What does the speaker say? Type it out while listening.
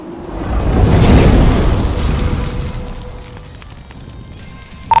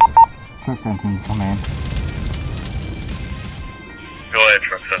Truck 17, come in. Go ahead,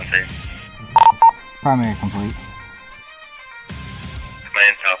 Truck 17. Primary complete.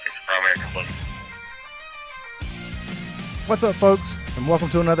 Command copies, primary complete. What's up, folks, and welcome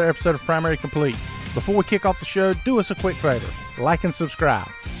to another episode of Primary Complete. Before we kick off the show, do us a quick favor. Like and subscribe.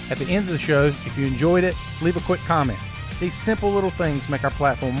 At the end of the show, if you enjoyed it, leave a quick comment. These simple little things make our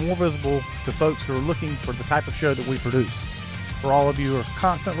platform more visible to folks who are looking for the type of show that we produce. For all of you who are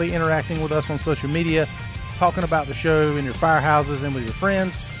constantly interacting with us on social media, talking about the show in your firehouses and with your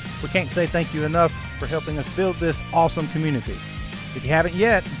friends, we can't say thank you enough for helping us build this awesome community. If you haven't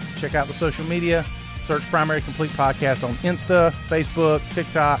yet, check out the social media. Search Primary Complete Podcast on Insta, Facebook,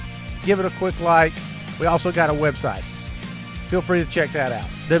 TikTok. Give it a quick like. We also got a website. Feel free to check that out.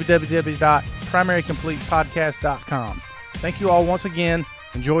 www.primarycompletepodcast.com. Thank you all once again.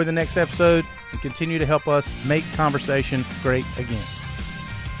 Enjoy the next episode and continue to help us make conversation great again.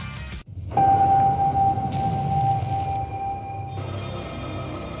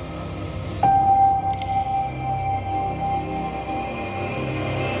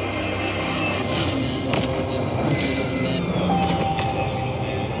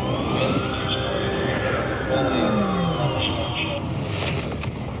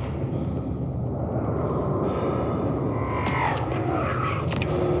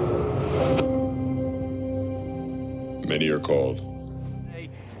 Many are called.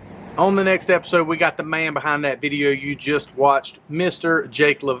 On the next episode, we got the man behind that video you just watched, Mr.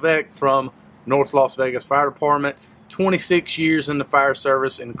 Jake Levesque from North Las Vegas Fire Department. 26 years in the fire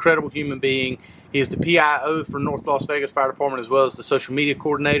service, incredible human being. He is the PIO for North Las Vegas Fire Department as well as the social media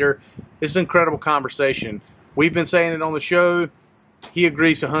coordinator. This is an incredible conversation. We've been saying it on the show. He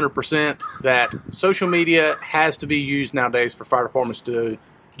agrees 100% that social media has to be used nowadays for fire departments to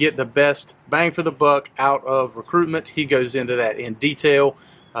get the best bang for the buck out of recruitment. He goes into that in detail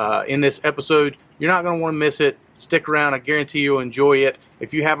in this episode. You're not going to want to miss it. Stick around. I guarantee you'll enjoy it.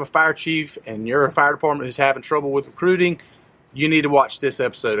 If you have a fire chief and you're a fire department who's having trouble with recruiting, you need to watch this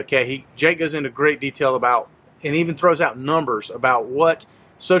episode, okay? Jake goes into great detail about and even throws out numbers about what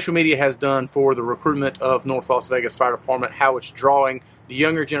social media has done for the recruitment of North Las Vegas Fire Department, how it's drawing the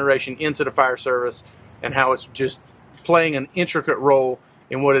younger generation into the fire service, and how it's just playing an intricate role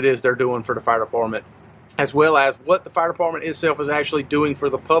in what it is they're doing for the fire department, as well as what the fire department itself is actually doing for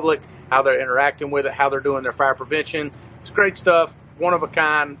the public, how they're interacting with it, how they're doing their fire prevention. It's great stuff, one of a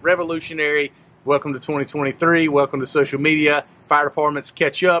kind, revolutionary. Welcome to 2023. Welcome to social media. Fire departments,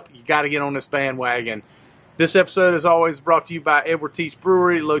 catch up. You got to get on this bandwagon. This episode, as always, brought to you by Edward Teach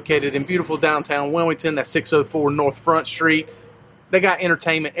Brewery, located in beautiful downtown Wilmington. That's 604 North Front Street. They got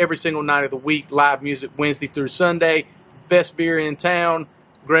entertainment every single night of the week, live music Wednesday through Sunday, best beer in town,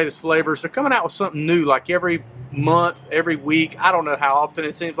 greatest flavors. They're coming out with something new like every month, every week. I don't know how often.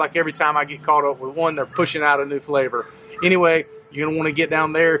 It seems like every time I get caught up with one, they're pushing out a new flavor. Anyway, you're going to want to get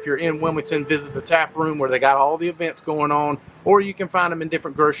down there. If you're in Wilmington, visit the tap room where they got all the events going on, or you can find them in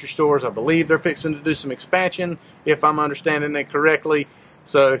different grocery stores. I believe they're fixing to do some expansion, if I'm understanding it correctly.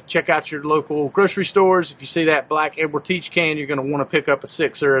 So check out your local grocery stores. If you see that black Edward Teach can, you're going to want to pick up a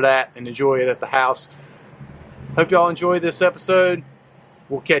sixer of that and enjoy it at the house. Hope y'all enjoy this episode.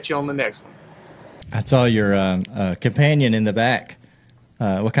 We'll catch you on the next one. I saw your companion in the back.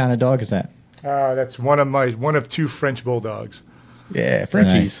 What kind of dog is that? That's one of two French bulldogs. Yeah,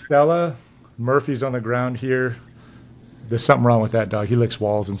 Frenchies. Stella, Murphy's on the ground here. There's something wrong with that dog. He licks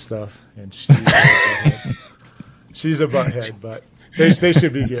walls and stuff, and she's a butthead, but they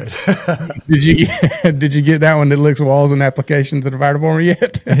should be good. Did you get that one that licks walls and applications at the fire department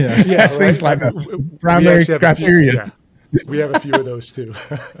yet? Yeah, that seems like a primary criteria. We have a few of those too.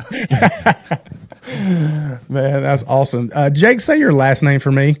 Man, that's awesome. Jake, say your last name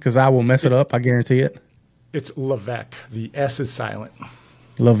for me because I will mess it up. I guarantee it. It's Levesque. The S is silent.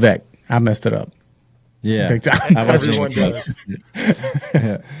 Levesque. I messed it up. Yeah. Big time. Everyone does.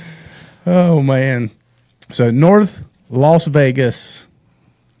 Yeah. Oh, man. So North Las Vegas.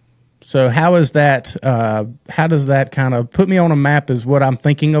 So how is that? How does that kind of put me on a map? Is what I'm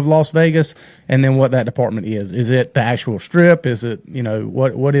thinking of Las Vegas, and then what that department is. Is it the actual strip? Is it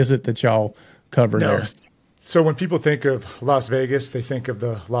what is it that y'all cover there? So when people think of Las Vegas, they think of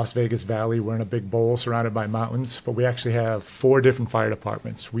the Las Vegas Valley. We're in a big bowl surrounded by mountains, but we actually have 4 different fire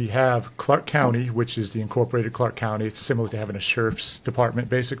departments. We have Clark County, which is the incorporated Clark County. It's similar to having a sheriff's department,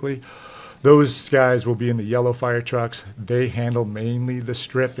 basically. Those guys will be in the yellow fire trucks. They handle mainly the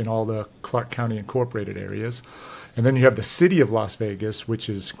strip in all the Clark County incorporated areas. And then you have the city of Las Vegas, which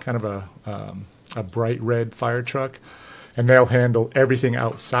is kind of a bright red fire truck. And they'll handle everything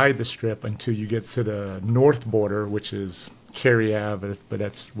outside the strip until you get to the north border, which is Cary Ave, but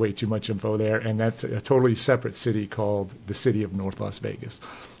that's way too much info there. And that's a totally separate city called the City of North Las Vegas.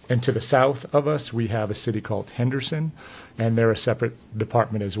 And to the south of us, we have a city called Henderson, and they're a separate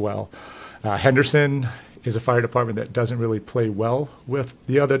department as well. Henderson is a fire department that doesn't really play well with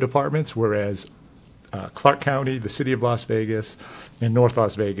the other departments, whereas Clark County, the City of Las Vegas, and North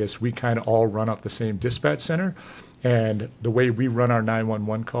Las Vegas, we kind of all run off the same dispatch center. And the way we run our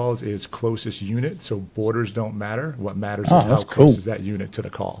 911 calls is closest unit, so borders don't matter. What matters is how close is that unit to the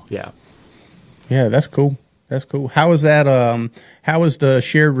call. Yeah. Yeah, that's cool. That's cool. How is that? How is the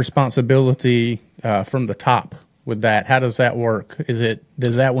shared responsibility from the top with that? How does that work?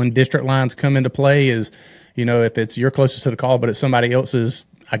 Does that when district lines come into play? Is, if it's you're closest to the call, but it's somebody else's,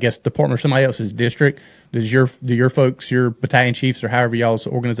 I guess, department or somebody else's district? Do your folks, your battalion chiefs, or however y'all's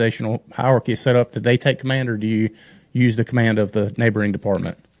organizational hierarchy is set up, do they take command, or do you use the command of the neighboring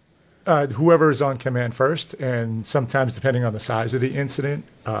department? Whoever is on command first, and sometimes depending on the size of the incident,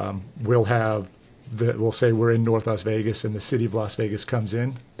 we'll say we're in North Las Vegas and the City of Las Vegas comes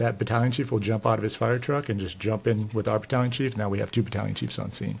in. That battalion chief will jump out of his fire truck and just jump in with our battalion chief. Now we have 2 battalion chiefs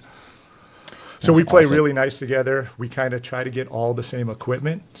on scene. So we play really nice together. We kind of try to get all the same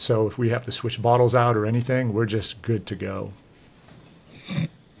equipment. So if we have to switch bottles out or anything, we're just good to go.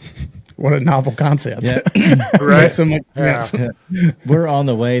 What a novel concept. Yeah. Right? Yeah. We're on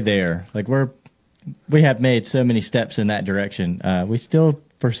the way there. Like we have made so many steps in that direction. We still,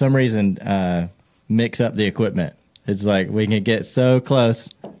 for some reason, mix up the equipment. It's like we can get so close,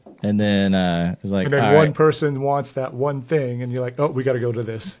 and then it's like, and then all one right. person wants that one thing, and you're like, oh, we got to go to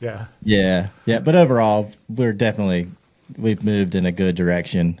this. Yeah. Yeah. But overall, we've moved in a good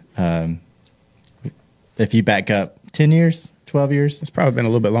direction. If you back up 10 years, 12 years, It's probably been a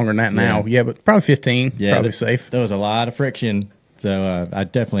little bit longer than that now. Yeah, but probably 15. yeah, Probably safe. There was a lot of friction, so I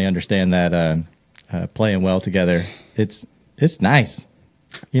definitely understand that playing well together. It's nice,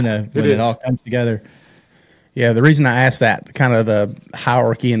 when it all comes together. Yeah, the reason I asked that, kind of the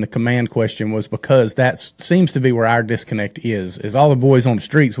hierarchy and the command question, was because that seems to be where our disconnect is all the boys on the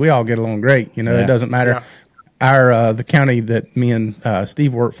streets. We all get along great. It doesn't matter. Yeah. The county that me and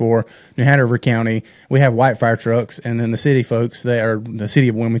Steve work for, New Hanover County, we have white fire trucks, and then the city folks, the city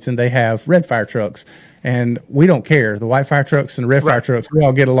of Wilmington, they have red fire trucks, and we don't care. The white fire trucks and the red fire trucks, we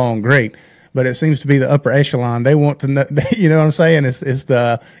all get along great. But it seems to be the upper echelon. They want to know, you know what I'm saying? It's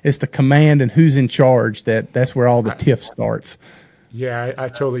the command and who's in charge that's where all the tiff starts. Yeah, I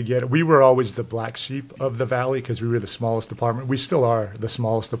totally get it. We were always the black sheep of the valley because we were the smallest department. We still are the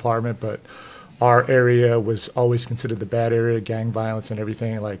smallest department, but our area was always considered the bad area, gang violence and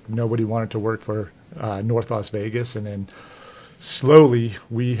everything. Like nobody wanted to work for North Las Vegas, and then slowly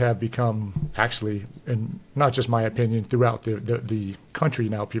we have become, actually, and not just my opinion, throughout the country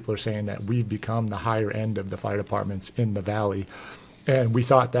now, people are saying that we've become the higher end of the fire departments in the valley. And we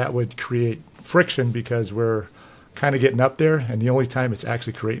thought that would create friction because we're kind of getting up there, and the only time it's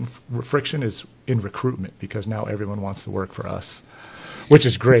actually creating friction is in recruitment, because now everyone wants to work for us, which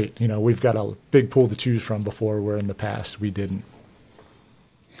is great. We've got a big pool to choose from before, where in the past we didn't.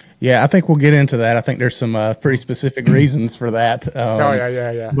 Yeah, I think we'll get into that. I think there's some pretty specific reasons for that.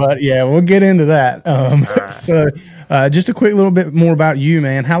 Yeah. But yeah, we'll get into that. So just a quick little bit more about you,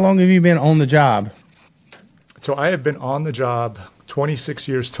 man. How long have you been on the job? So I have been on the job 26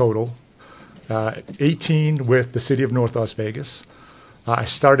 years total, 18 with the City of North Las Vegas. I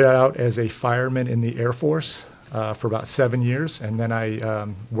started out as a fireman in the Air Force for about 7 years, and then I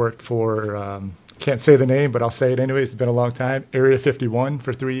worked for can't say the name, but I'll say it anyway. It's been a long time. Area 51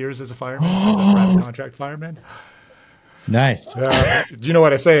 for 3 years as a fireman, as a private contract fireman. Nice. You know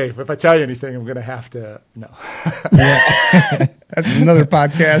what I say? If I tell you anything, I'm going to have to. No. That's another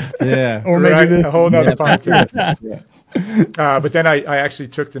podcast. Yeah. Or maybe a whole nother podcast. But then I actually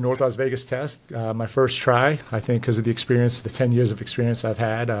took the North Las Vegas test, my first try. I think because of the experience, the 10 years of experience I've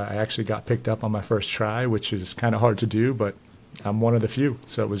had, I actually got picked up on my first try, which is kind of hard to do, but I'm one of the few,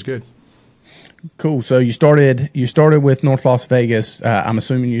 so it was good. Cool. So you started with North Las Vegas. I'm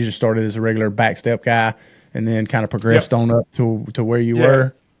assuming you just started as a regular backstep guy, and then kind of progressed on up to where you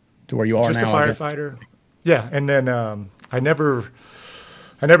were, to where you are just now. Just a firefighter. Yeah, and then I never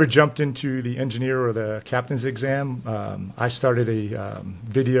jumped into the engineer or the captain's exam. I started a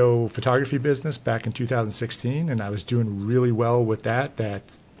video photography business back in 2016, and I was doing really well with that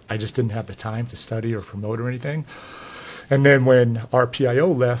I just didn't have the time to study or promote or anything. And then when our PIO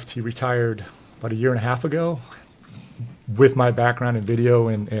left, he retired about a year and a half ago. With my background in video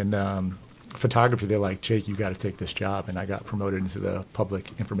and photography, they're like, Jake, you got to take this job. And I got promoted into the public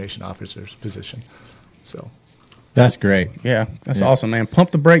information officer's position. So That's great. Yeah, that's awesome, man. Pump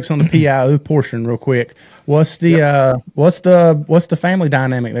the brakes on the PIO portion real quick. What's the family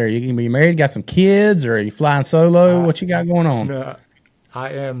dynamic there? You married, got some kids, or are you flying solo? What you got going on?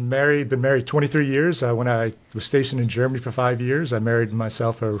 I am married, been married 23 years. When I was stationed in Germany for 5 years, I married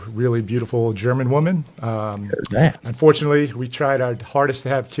myself a really beautiful German woman. Heard that. Unfortunately, we tried our hardest to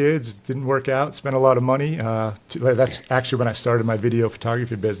have kids. Didn't work out. Spent a lot of money. That's actually when I started my video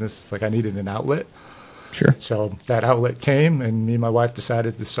photography business. It's like I needed an outlet. Sure. So that outlet came, and me and my wife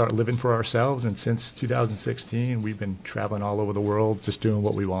decided to start living for ourselves. And since 2016, we've been traveling all over the world, just doing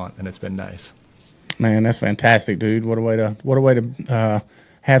what we want, and it's been nice. Man, that's fantastic, dude. What a way to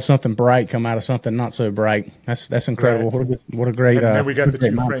have something bright come out of something not so bright. That's incredible. Right. What a great. And then we got the two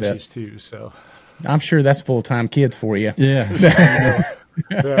mindset. Frenchies too. So I'm sure that's full-time kids for you. Yeah.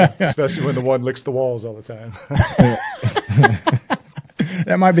 yeah, especially when the one licks the walls all the time.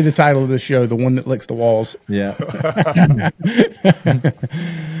 That might be the title of the show, The One That Licks the Walls. Yeah.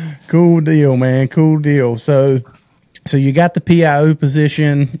 Cool deal, man. Cool deal. So you got the PIO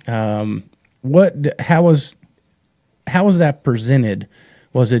position. How was that presented?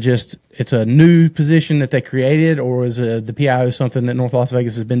 Was it just it's a new position that they created, or is the PIO something that North Las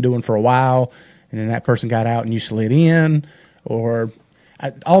Vegas has been doing for a while, and then that person got out and you slid in, or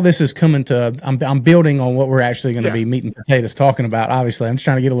all this is coming to? I'm building on what we're actually going to be meat and potatoes talking about. Obviously, I'm just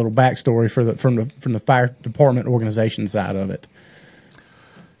trying to get a little backstory from the fire department organization side of it.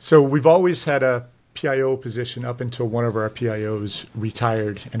 So we've always had a PIO position up until one of our PIOs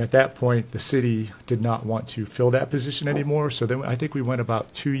retired, and at that point the city did not want to fill that position anymore, so then I think we went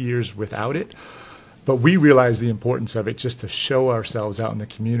about 2 years without it, but we realized the importance of it just to show ourselves out in the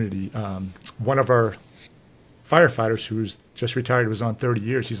community. One of our firefighters who was just retired, was on 30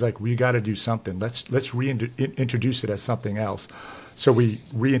 years, he's like, we got to do something, let's reintroduce it as something else. So we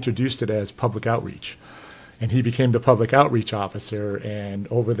reintroduced it as public outreach. And he became the public outreach officer. And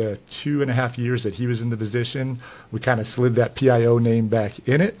over the 2.5 years that he was in the position, we kind of slid that PIO name back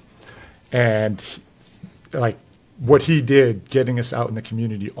in it. And like what he did, getting us out in the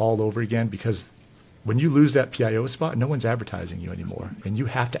community all over again, because when you lose that PIO spot, no one's advertising you anymore. And you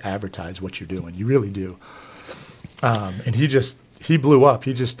have to advertise what you're doing. You really do. And he blew up.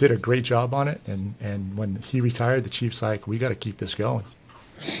 He just did a great job on it. And when he retired, the chief's like, we got to keep this going.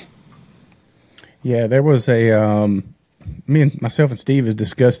 Yeah, there was myself and Steve have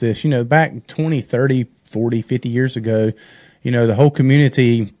discussed this, back 20, 30, 40, 50 years ago, the whole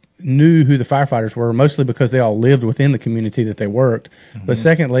community knew who the firefighters were, mostly because they all lived within the community that they worked. Mm-hmm. But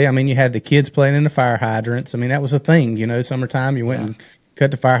secondly, you had the kids playing in the fire hydrants. That was a thing, summertime, you went and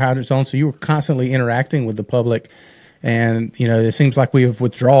cut the fire hydrants on. So you were constantly interacting with the public. And, it seems like we have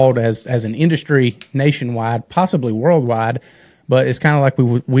withdrawn as an industry nationwide, possibly worldwide. But it's kind of like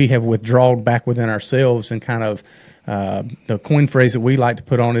we have withdrawn back within ourselves, and kind of the coin phrase that we like to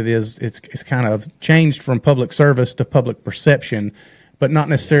put on it is it's kind of changed from public service to public perception, but not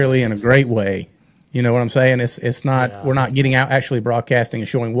necessarily in a great way. You know what I'm saying? It's not we're not getting out actually broadcasting and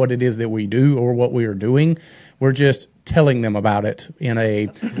showing what it is that we do or what we are doing. We're just telling them about it in a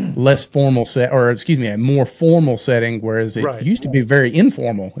less formal a more formal setting, whereas it used to be very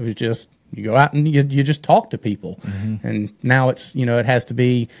informal. It was just you go out and you just talk to people. Mm-hmm. And now it's, it has to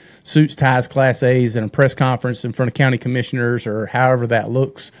be suits, ties, Class A's, and a press conference in front of county commissioners or however that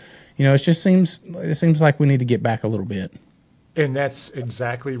looks. It just seems like we need to get back a little bit. And that's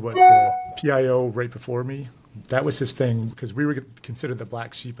exactly what the PIO right before me, that was his thing, because we were considered the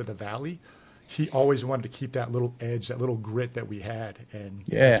black sheep of the valley. He always wanted to keep that little edge, that little grit that we had. And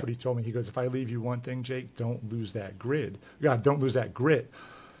that's what he told me. He goes, if I leave you one thing, Jake, don't lose that grit. Don't lose that grit.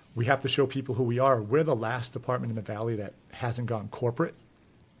 We have to show people who we are. We're the last department in the valley that hasn't gone corporate,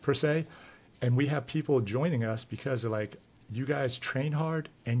 per se. And we have people joining us because they're like, you guys train hard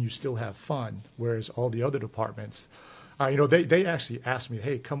and you still have fun. Whereas all the other departments, they actually asked me,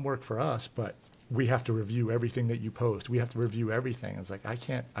 hey, come work for us, but we have to review everything that you post. We have to review everything. It's like, I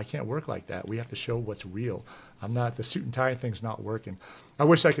can't work like that. We have to show what's real. The suit and tie thing's not working. I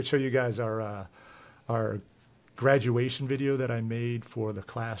wish I could show you guys our graduation video that I made for the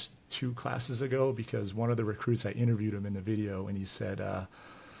class 2 classes ago, because one of the recruits, I interviewed him in the video, and he said,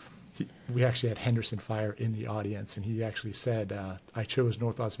 we actually had Henderson Fire in the audience, and he actually said, I chose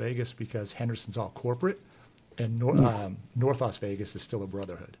North Las Vegas because Henderson's all corporate, and North Las Vegas is still a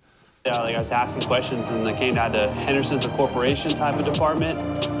brotherhood. I was asking questions, and they came down to Henderson's a corporation type of department,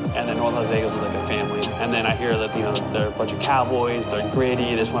 and then North Las Vegas was like a family. And then I hear that they're a bunch of cowboys, they're gritty,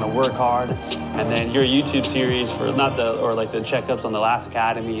 they just want to work hard. and then your YouTube series for the checkups on the last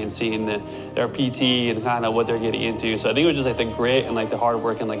academy and seeing their PT and kind of what they're getting into. So I think it was just like the grit and like the hard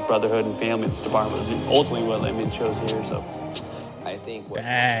work and like brotherhood and family department was ultimately what chose here. So I think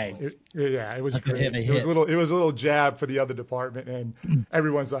it was great. It was a little jab for the other department, and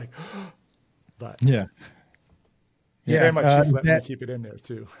everyone's like, but yeah. They might let me keep it in there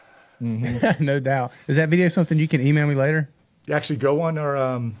too. Mm-hmm. No doubt. Is that video something you can email me later? Actually, go on our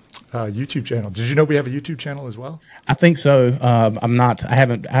YouTube channel. Did you know we have a YouTube channel as well? I think so.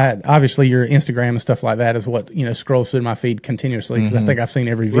 Obviously your Instagram and stuff like that is what, scrolls through my feed continuously because I think I've seen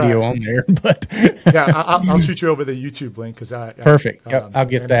every video on there, but yeah, I'll shoot you over the YouTube link. Perfect. Yep, I'll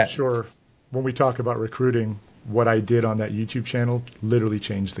get that. I'm sure when we talk about recruiting, what I did on that YouTube channel literally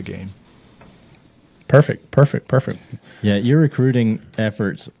changed the game. Perfect. Yeah. Your recruiting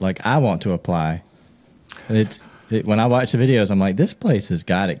efforts, like I want to apply. When I watch the videos, I'm like, this place has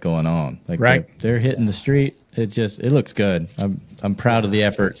got it going on. Like they're hitting the street. It looks good. I'm proud of the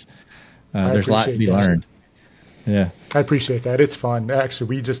efforts. There's a lot to be learned. Yeah. I appreciate that. It's fun. Actually,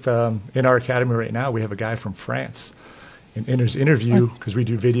 we just, in our academy right now, we have a guy from France. In his interview, because we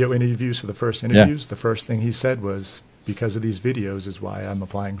do video interviews for the first interviews, the first thing he said was, because of these videos is why I'm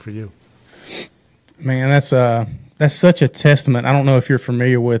applying for you. Man, that's such a testament. I don't know if you're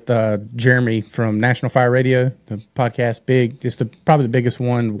familiar with Jeremy from National Fire Radio, the podcast, probably the biggest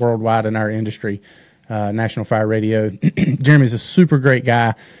one worldwide in our industry, National Fire Radio. Jeremy's a super great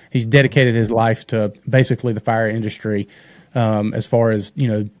guy. He's dedicated his life to basically the fire industry, as far as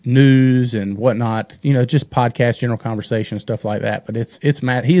news and whatnot. Just podcast, general conversation, stuff like that. But it's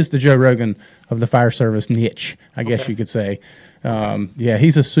Matt. He is the Joe Rogan of the fire service niche, I guess you could say.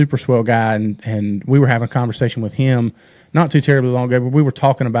 He's a super swell guy, and we were having a conversation with him not too terribly long ago, but we were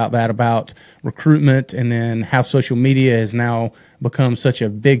talking about recruitment and then how social media has now become such a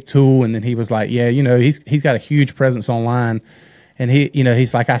big tool. And then he was like, he's got a huge presence online, and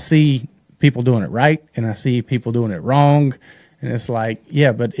he's like, I see people doing it right and I see people doing it wrong. And it's like,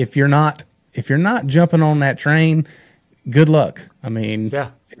 yeah, but if you're not jumping on that train, good luck. I mean,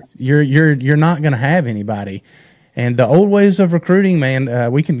 you're not going to have anybody. And the old ways of recruiting,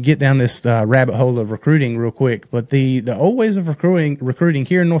 man, we can get down this rabbit hole of recruiting real quick. But the old ways of recruiting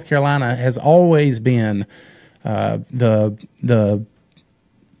here in North Carolina has always been the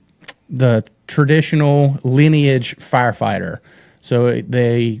traditional lineage firefighter. So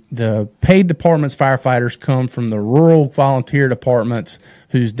the paid departments firefighters come from the rural volunteer departments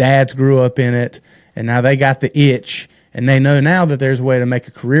whose dads grew up in it, and now they got the itch. And they know now that there's a way to make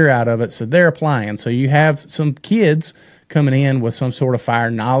a career out of it, so they're applying. So you have some kids coming in with some sort of fire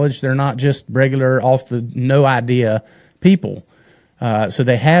knowledge. They're not just regular no idea people. So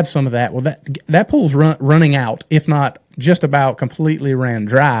they have some of that. Well, that pool's running out, if not just about completely ran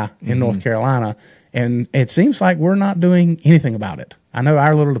dry in North Carolina. And it seems like we're not doing anything about it. I know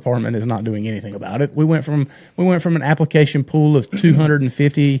our little department is not doing anything about it. We went from an application pool of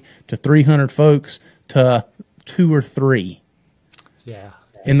 250 to 300 folks to 2 or 3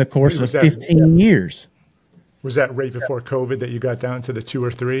 in the course of 15 years. Was that right before COVID that you got down to the 2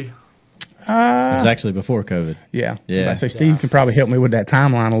 or 3? It was actually before COVID. Yeah. I say Steve can probably help me with that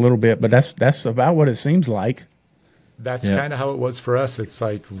timeline a little bit, but that's about what it seems like. That's kind of how it was for us. It's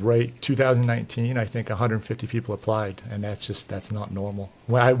like 2019, I think 150 people applied, and that's not normal.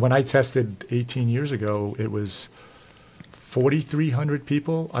 When I tested 18 years ago, it was 4,300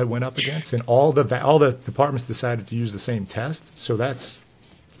 people I went up against, and all the departments decided to use the same test. So that's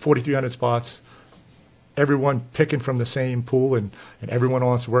 4,300 spots, everyone picking from the same pool, and everyone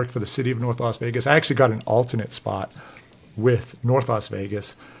wants to work for the city of North Las Vegas. I actually got an alternate spot with North Las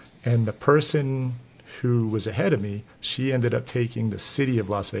Vegas, and the person who was ahead of me, she ended up taking the city of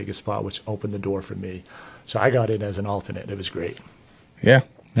Las Vegas spot, which opened the door for me. So I got in as an alternate. It was great. Yeah.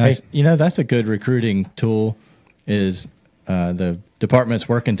 Nice. Hey, that's a good recruiting tool is the departments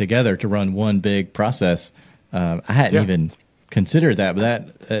working together to run one big process. I hadn't even considered that,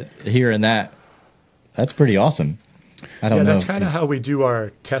 but hearing that's pretty awesome. I don't know. That's kind of how we do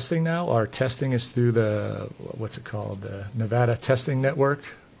our testing now. Our testing is through the Nevada Testing Network,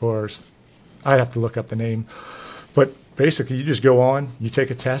 or I have to look up the name. But basically, you just go on, you take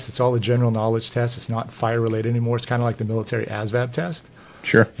a test. It's all a general knowledge test. It's not fire related anymore. It's kind of like the military ASVAB test.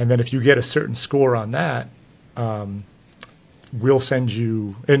 Sure. And then if you get a certain score on that, we'll send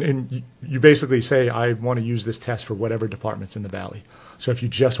you, and you basically say, I want to use this test for whatever department's in the Valley. So if you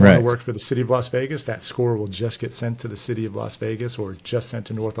just want to work for the city of Las Vegas, that score will just get sent to the city of Las Vegas, or just sent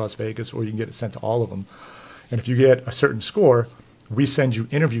to North Las Vegas, or you can get it sent to all of them. And if you get a certain score, we send you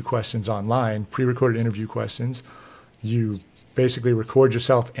interview questions online, pre-recorded interview questions. You basically record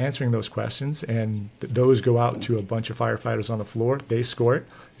yourself answering those questions, and those go out to a bunch of firefighters on the floor. They score it,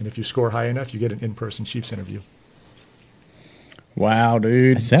 and if you score high enough, you get an in-person chief's interview. Wow,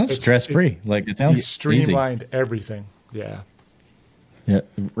 dude. It sounds stress free. Like it sounds streamlined easy. everything. Yeah. Yeah.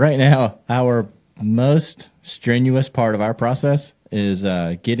 Right now, our most strenuous part of our process is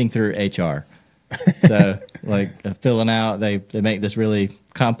getting through HR. So, filling out, they make this really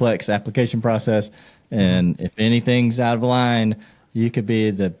complex application process, and if anything's out of line, you could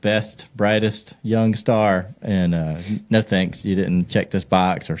be the best, brightest young star, and no thanks, you didn't check this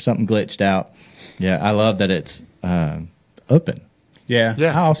box or something glitched out. Yeah, I love that it's open. Yeah.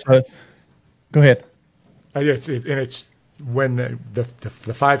 Yeah. I also go ahead. It's when the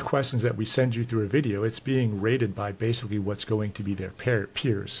 5 questions that we send you through a video, it's being rated by basically what's going to be their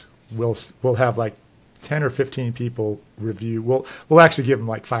peers. We'll have like 10 or 15 people review. We'll actually give them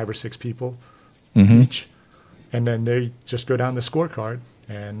like 5 or 6 people each, and then they just go down the scorecard,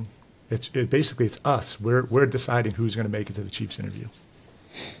 and basically it's us. We're deciding who's going to make it to the chief's interview.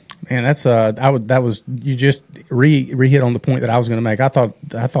 Man, that's that was you just re-hit on the point that I was going to make. I thought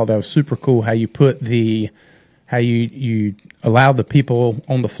that was super cool how you put how you allow the people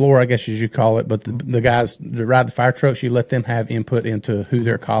on the floor, I guess as you call it, but the guys that ride the fire trucks, you let them have input into who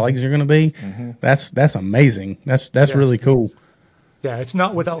their colleagues are going to be. Mm-hmm. That's amazing. That's really cool. Yeah, it's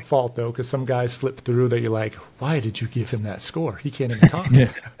not without fault though, because some guys slip through that you're like, why did you give him that score? He can't even talk.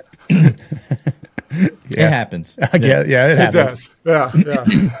 It happens. It happens. It does. Yeah.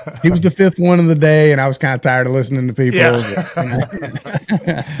 He was the 5th one of the day, and I was kind of tired of listening to people. Yeah.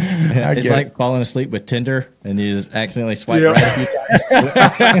 It's like falling asleep with Tinder, and you just accidentally swipe right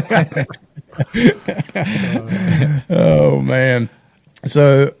a few times. Oh, man.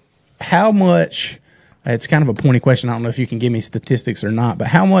 So how much – it's kind of a pointy question. I don't know if you can give me statistics or not, but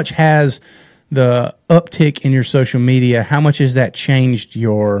how much has the uptick in your social media, how much has that changed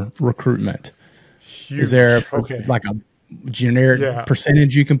your recruitment? Huge. Is there like a generic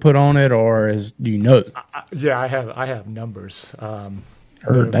percentage you can put on it, or do you know? I have numbers.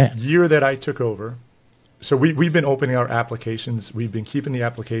 Heard that. Year that I took over, so we've been opening our applications. We've been keeping the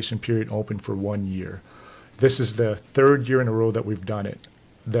application period open for 1 year. This is the 3rd year in a row that we've done it.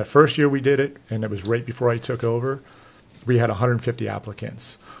 The first year we did it, and it was right before I took over, we had 150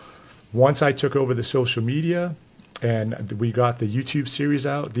 applicants. Once I took over the social media, and we got the YouTube series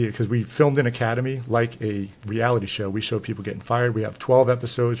out, because we filmed an academy like a reality show. We show people getting fired. We have 12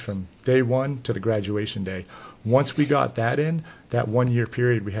 episodes from day 1 to the graduation day. Once we got that in, that 1 year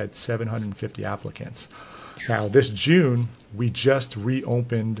period, we had 750 applicants. Now, this June, we just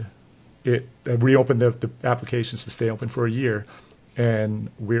reopened the applications to stay open for a year, and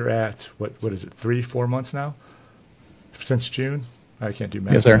we're at, what is it, 3-4 months now? Since June? I can't do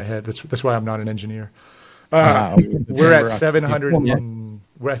math in my head. That's why I'm not an engineer. We're at 700.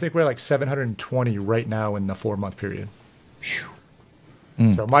 I think we're like 720 right now in the 4-month period.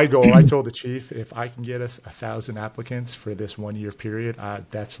 So my goal, I told the chief, if I can get us 1,000 applicants for this 1 year period,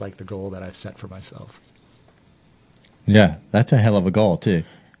 that's like the goal that I've set for myself. Yeah, that's a hell of a goal too.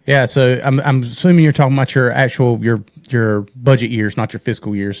 Yeah, so I'm assuming you're talking about your budget years, not your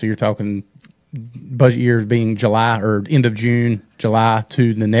fiscal years. So you're talking budget years being July or end of June, July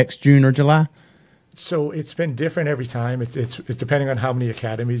to the next June or July. So it's been different every time. It's depending on how many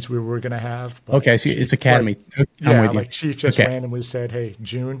academies we were going to have. But okay, so it's academy. I'm with you. Like Chief just randomly said, "Hey,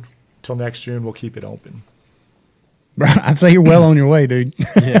 June till next June, we'll keep it open." I'd say you're well on your way, dude.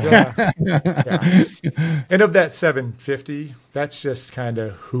 Yeah. And of that 750, that's just kind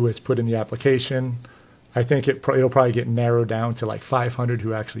of who has put in the application. I think it'll probably get narrowed down to like 500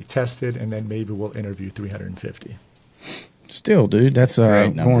 who actually tested, and then maybe we'll interview 350. Still, dude, that's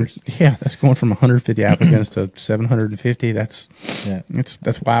going from 150 applicants to 750. That's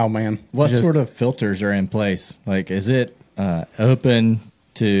wild, man. What sort of filters are in place? Like, is it open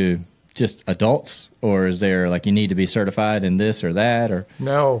to just adults, or is there like you need to be certified in this or that? Or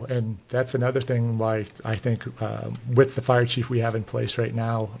no, and that's another thing why I think with the fire chief we have in place right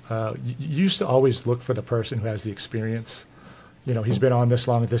now, you used to always look for the person who has the experience. You know, he's been on this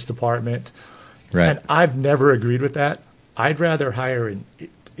long at this department, right? And I've never agreed with that. I'd rather hire an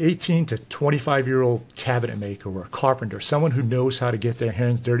 18 to 25-year-old cabinet maker or a carpenter, someone who knows how to get their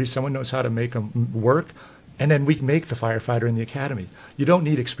hands dirty, someone knows how to make them work, and then we can make the firefighter in the academy. You don't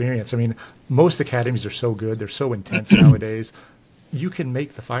need experience. I mean, most academies are so good. They're so intense nowadays. You can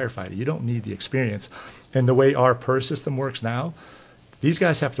make the firefighter. You don't need the experience. And the way our PERS system works now, these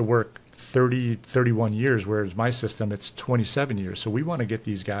guys have to work 30, 31 years, whereas my system, it's 27 years. So we want to get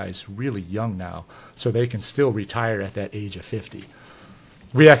these guys really young now so they can still retire at that age of 50.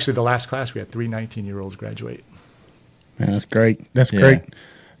 We actually, the last class, we had 3 19-year-olds graduate. Man, that's great. That's Yeah. great.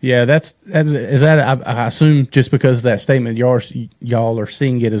 Yeah, is that I assume just because of that statement, y'all are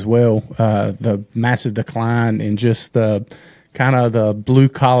seeing it as well. The massive decline in just the kind of the blue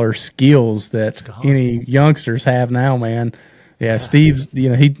collar skills that any youngsters have now, man. Yeah, Steve's,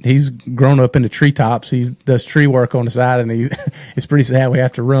 he's grown up in the treetops. He does tree work on the side, and it's pretty sad. We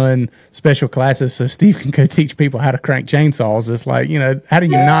have to run special classes so Steve can go teach people how to crank chainsaws. It's like, how do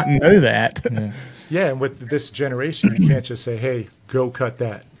you not know that? Yeah. Yeah, and with this generation, you can't just say, "Hey, go cut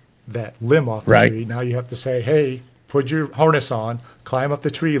that limb off the Right. tree." Now you have to say, "Hey, put your harness on, climb up the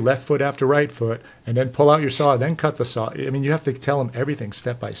tree, left foot after right foot, and then pull out your saw, then cut the saw." I mean, you have to tell them everything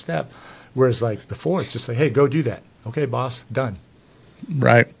step by step. Whereas like before, it's just like, "Hey, go do that." Okay, boss, done.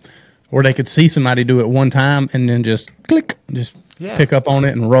 Right. Or they could see somebody do it one time and then just click, Yeah. pick up on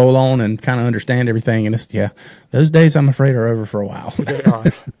it and roll on and kind of understand everything. And those days I'm afraid are over for a while. They are.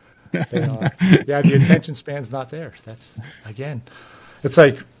 They are. Yeah, the attention span's not there. That's, again, it's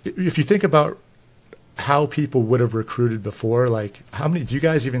like if you think about how people would have recruited before, like how many, do you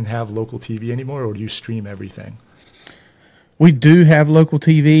guys even have local TV anymore, or do you stream everything? We do have local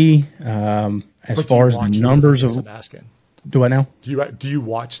TV. As But do far you as the watch it? numbers That's of, what I'm asking. do I know? Do you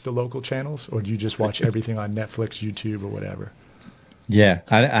watch the local channels, or do you just watch everything on Netflix, YouTube, or whatever? Yeah,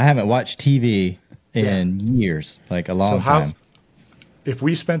 I haven't watched TV in years, like a long time. If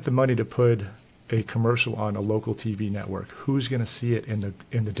we spent the money to put a commercial on a local TV network, who's going to see it in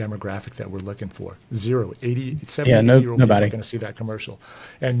the demographic that we're looking for? 0, 80, 70, 80-year-old people nobody are going to see that commercial.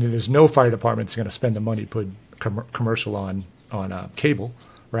 And there's no fire department that's going to spend the money to put commercial on cable,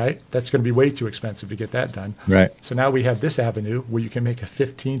 right? That's going to be way too expensive to get that done. Right. So now we have this avenue where you can make a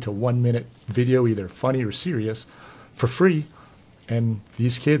 15 to 1 minute video, either funny or serious, for free. And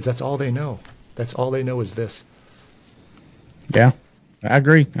these kids, that's all they know. That's all they know is this. Yeah, I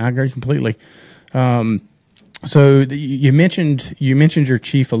agree. I agree completely. So you mentioned your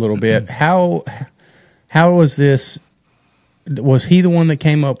chief a little bit. How was this? Was he the one that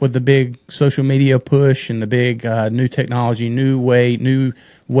came up with the big social media push and the big new technology, new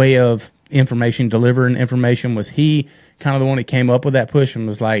way of information, delivering information? Was he kind of the one that came up with that push and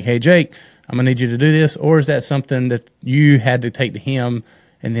was like, "Hey, Jake, I'm gonna need you to do this," or is that something that you had to take to him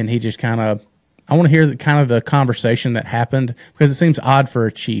and then he just kind of? I want to hear the conversation that happened, because it seems odd for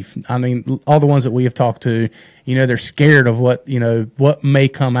a chief. I mean, all the ones that we have talked to, they're scared of what may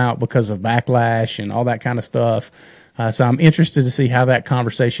come out because of backlash and all that kind of stuff. So I'm interested to see how that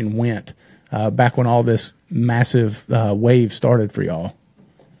conversation went back when all this massive wave started for y'all.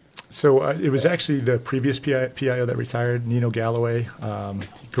 So it was actually the previous PIO that retired, Nino Galloway.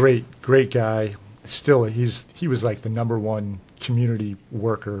 Great guy. Still, he was like the number one community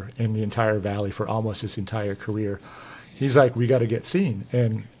worker in the entire valley for almost his entire career. He's like, we got to get seen.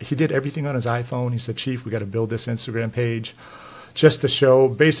 And he did everything on his iPhone. He said, "Chief, we got to build this Instagram page just to show."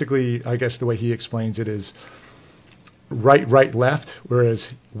 Basically, I guess the way he explains it is right, left,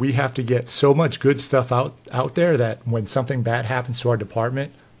 whereas we have to get so much good stuff out there that when something bad happens to our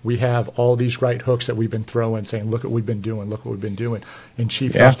department, we have all these right hooks that we've been throwing, saying, "Look what we've been doing, look what we've been doing." And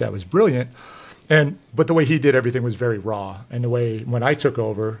Chief thought that was brilliant. But the way he did everything was very raw. And the way, when I took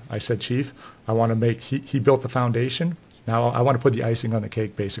over, I said, "Chief, I want to make," he built the foundation. Now I want to put the icing on the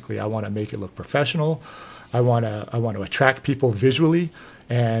cake, basically. I want to make it look professional. I want to attract people visually.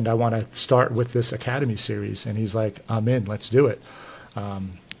 And I want to start with this Academy series. And he's like, "I'm in, let's do it."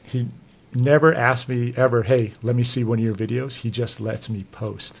 He never asked me ever, "Hey, let me see one of your videos." He just lets me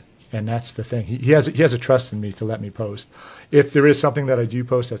post. And that's the thing. He has a trust in me to let me post. If there is something that I do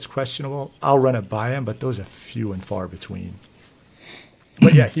post that's questionable, I'll run it by him, but those are few and far between.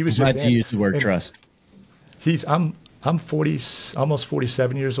 But yeah, he was just. Glad you used the word trust. I'm 40, almost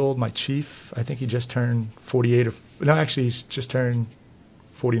 47 years old. My chief, I think he just turned 48 actually he's just turned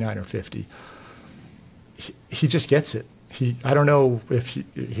 49 or 50. He just gets it. I don't know if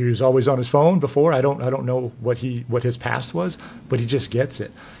he was always on his phone before. I don't know what his past was, but he just gets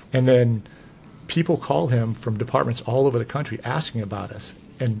it. And then people call him from departments all over the country asking about us.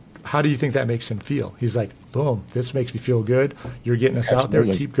 And how do you think that makes him feel? He's like, "Boom, this makes me feel good. You're getting us out there.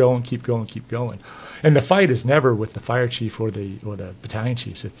 Keep going, keep going, keep going." And the fight is never with the fire chief or the battalion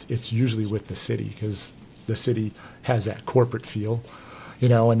chiefs. It's usually with the city, because the city has that corporate feel,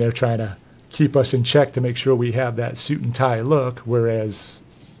 and they're trying to keep us in check to make sure we have that suit and tie look, whereas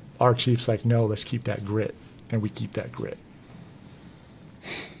our chief's like, "No, let's keep that grit," and we keep that grit.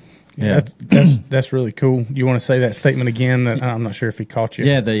 Yeah, that's really cool. You want to say that statement again? I'm not sure if he caught you.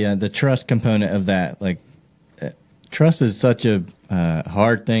 Yeah, the trust component of that, like trust is such a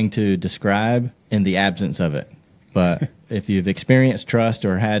hard thing to describe in the absence of it. But if you've experienced trust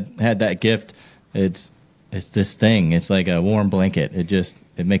or had that gift, it's it's this thing. It's like a warm blanket. It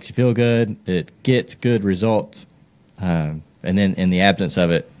makes you feel good. It gets good results. And then in the absence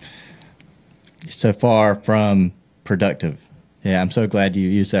of it, it's so far from productive. Yeah, I'm so glad you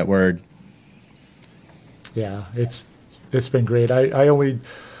used that word. Yeah, it's been great. I only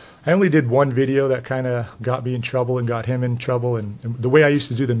did one video that kind of got me in trouble and got him in trouble. And the way I used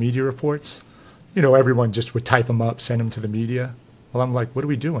to do the media reports, everyone just would type them up, send them to the media. Well, I'm like, what are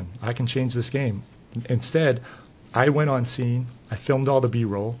we doing? I can change this game. Instead, I went on scene. I filmed all the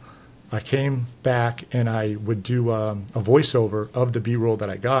B-roll. I came back and I would do a voiceover of the B-roll that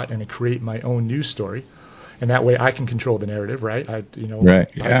I got and create my own news story. And that way I can control the narrative, right? I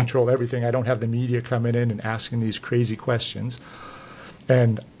control everything. I don't have the media coming in and asking these crazy questions.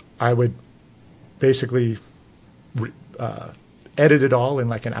 And I would basically edit it all in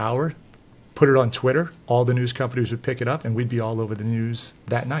like an hour, put it on Twitter. All the news companies would pick it up, and we'd be all over the news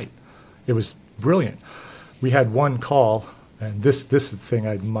that night. It was brilliant. We had one call, and this is the thing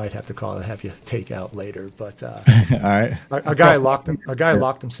I might have to call and have you take out later. But All right. a guy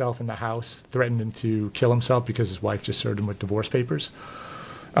locked himself in the house, threatening to kill himself because his wife just served him with divorce papers.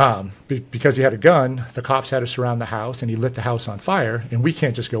 Because he had a gun, the cops had to surround the house, and he lit the house on fire, and we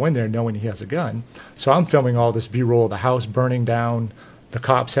can't just go in there knowing he has a gun. So I'm filming all this B-roll of the house burning down. The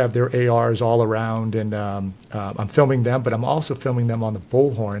cops have their ARs all around, and I'm filming them, but I'm also filming them on the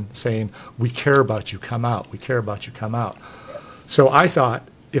bullhorn saying, we care about you, come out. We care about you, come out. So I thought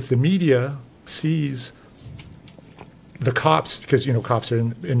if the media sees the cops, because, cops are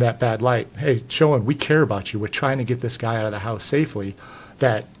in that bad light, hey, showing we care about you, we're trying to get this guy out of the house safely,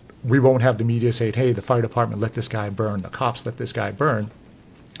 that we won't have the media say, hey, the fire department let this guy burn, the cops let this guy burn.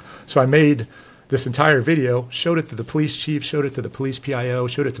 So I made this entire video, showed it to the police chief, showed it to the police PIO,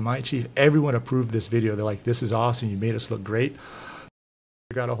 showed it to my chief. Everyone approved this video. They're like, this is awesome. You made us look great.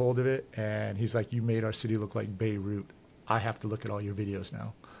 I got a hold of it, and he's like, you made our city look like Beirut. I have to look at all your videos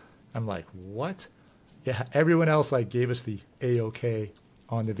now. I'm like, what? Yeah, everyone else gave us the A-OK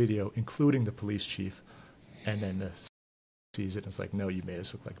on the video, including the police chief. And then sees it and it's like, no, you made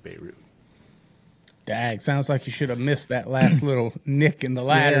us look like Beirut. Dag, sounds like you should have missed that last little nick in the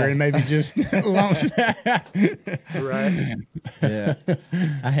ladder and maybe just launched that. Right. Yeah.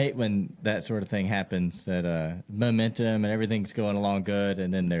 I hate when that sort of thing happens, that momentum and everything's going along good,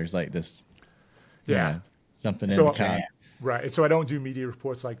 and then there's like this, something in the top. Right. And so I don't do media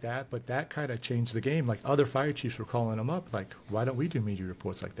reports like that, but that kind of changed the game. Like other fire chiefs were calling them up, like, why don't we do media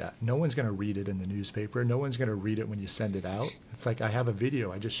reports like that? No one's going to read it in the newspaper. No one's going to read it when you send it out. It's like, I have a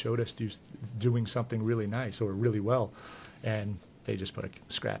video. I just showed us doing something really nice or really well. And they just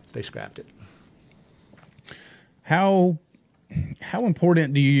they scrapped it. How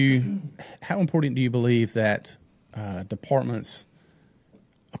important do you believe that departments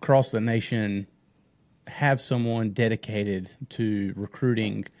across the nation have someone dedicated to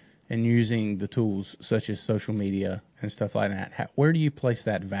recruiting and using the tools such as social media and stuff like that? Where do you place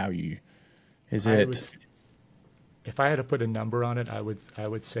that value? If I had to put a number on it, I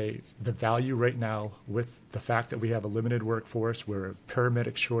would say the value right now, with the fact that we have a limited workforce, we're a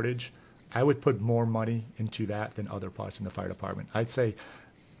paramedic shortage, I would put more money into that than other parts in the fire department. I'd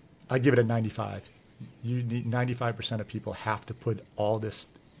give it a 95. You need 95% of people have to put all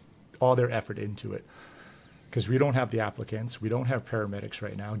their effort into it. Because we don't have the applicants. We don't have paramedics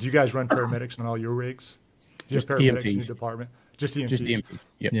right now. Do you guys run paramedics on all your rigs? Just paramedics EMTs. in your department? Just EMTs. Just EMTs.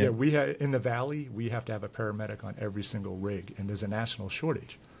 Yep. Yeah, we have, in the Valley, we have to have a paramedic on every single rig, and there's a national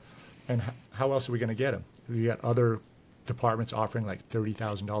shortage. And how else are we going to get them? We got other departments offering like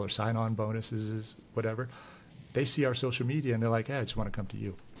 $30,000 sign-on bonuses, whatever. They see our social media, and they're like, hey, I just want to come to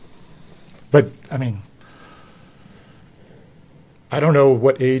you. But, I mean, I don't know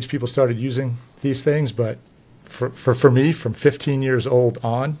what age people started using these things, but for me, from 15 years old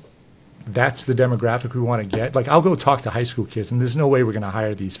on, that's the demographic we want to get. Like, I'll go talk to high school kids, and there's no way we're going to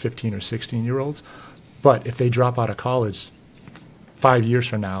hire these 15 or 16-year-olds. But if they drop out of college 5 years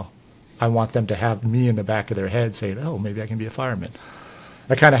from now, I want them to have me in the back of their head saying, oh, maybe I can be a fireman.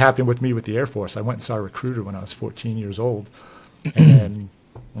 That kind of happened with me with the Air Force. I went and saw a recruiter when I was 14 years old. And then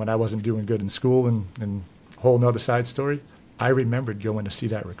when I wasn't doing good in school, and a whole nother side story, I remembered going to see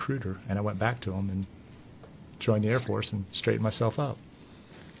that recruiter, and I went back to him and joined the Air Force and straightened myself out.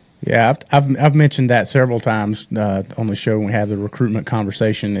 Yeah, I've mentioned that several times on the show when we have the recruitment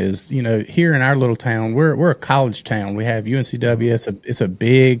conversation. Is, here in our little town, we're a college town. We have UNCW. It's a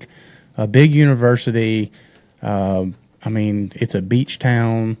big university. I mean, it's a beach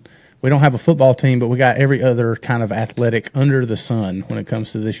town. We don't have a football team, but we got every other kind of athletic under the sun when it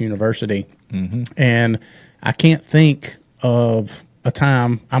comes to this university. Mm-hmm. And I can't think of a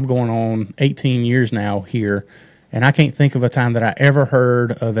time. I'm going on 18 years now here, and I can't think of a time that I ever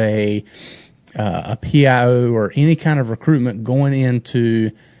heard of a PIO or any kind of recruitment going into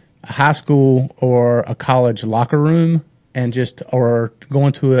a high school or a college locker room and or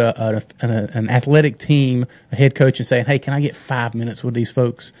going to an athletic team, a head coach, and saying, "Hey, can I get 5 minutes with these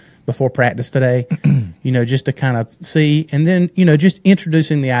folks before practice today?" Just to kind of see, and then just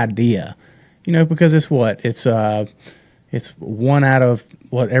introducing the idea, because it's one out of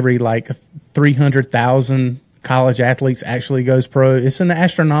every 300,000 college athletes actually goes pro. It's an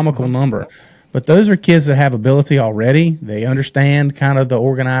astronomical number. But those are kids that have ability already. They understand kind of the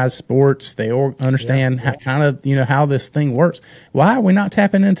organized sports. They understand how this thing works. Why are we not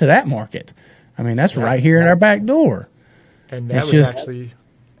tapping into that market? I mean, that's right here at our back door. And that was actually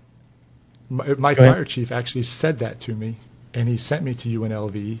my fire chief actually said that to me, and he sent me to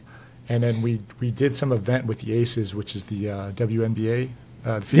UNLV, and then we did some event with the Aces, which is the WNBA,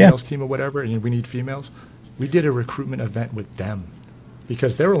 the females team or whatever, and we need females. We did a recruitment event with them,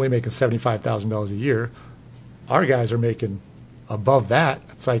 because they're only making $75,000 a year. Our guys are making above that.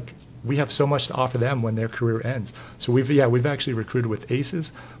 It's like we have so much to offer them when their career ends. So we've actually recruited with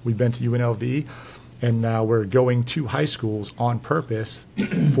Aces. We've been to UNLV, and now we're going to high schools on purpose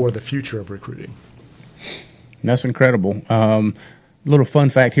for the future of recruiting. That's incredible. Little fun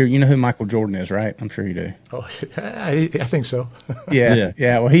fact here. You know who Michael Jordan is, right? I'm sure you do. Oh, I think so.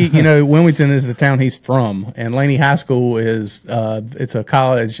 Yeah. Well, Wilmington is the town he's from, and Laney High School is it's a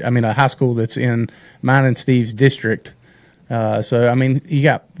high school that's in mine and Steve's district. So I mean, you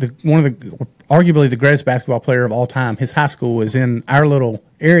got arguably the greatest basketball player of all time. His high school is in our little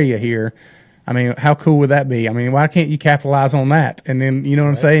area here. I mean, how cool would that be? I mean, why can't you capitalize on that? And then, what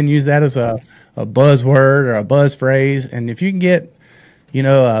I'm saying, use that as a buzzword or a buzz phrase. And if you can get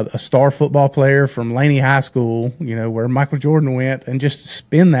a star football player from Laney High School, where Michael Jordan went, and just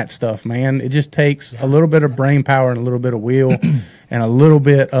spin that stuff, man. It just takes a little bit of brain power and a little bit of will and a little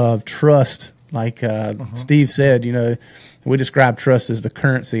bit of trust. Like Steve said, we describe trust as the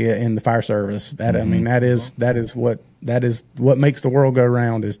currency in the fire service. That is what makes the world go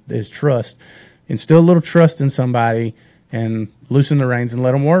round is trust. Instill a little trust in somebody and loosen the reins and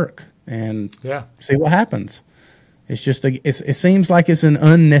let them work and see what happens. It's just it seems like it's an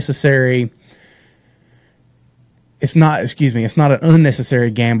unnecessary. It's not an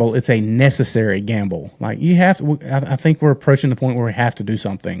unnecessary gamble. It's a necessary gamble. Like you have to. I think we're approaching the point where we have to do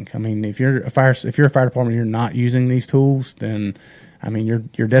something. I mean, if you're a fire department, and you're not using these tools, then I mean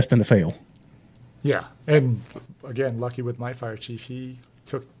you're destined to fail. Yeah, and again, lucky with my fire chief, he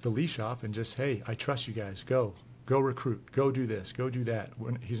took the leash off and just, hey, I trust you guys. Go recruit. Go do this. Go do that.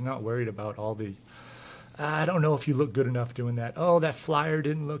 He's not worried about all the. I don't know if you look good enough doing that. Oh, that flyer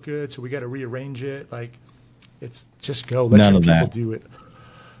didn't look good, so we got to rearrange it. Like, it's just go. Let your people do it.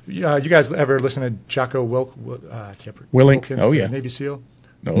 Yeah, you guys ever listen to Jocko Willink? Oh, yeah. Navy SEAL?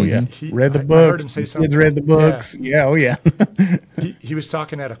 Oh, yeah. Read the books. I heard him say something. Kids read the books. Yeah, oh, yeah. he was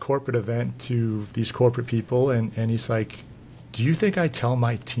talking at a corporate event to these corporate people, and he's like, do you think I tell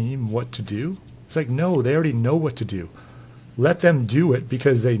my team what to do? It's like, no, they already know what to do. Let them do it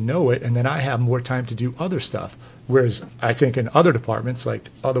because they know it, and then I have more time to do other stuff. Whereas I think in other departments, like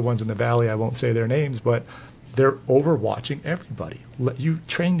other ones in the Valley, I won't say their names, but they're overwatching everybody. You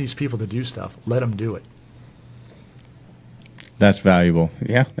train these people to do stuff. Let them do it. That's valuable.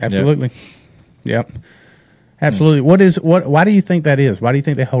 Yeah, absolutely. Yep. Absolutely. Why do you think that is? Why do you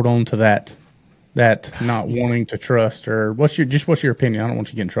think they hold on to that not wanting to trust? Or what's your opinion? I don't want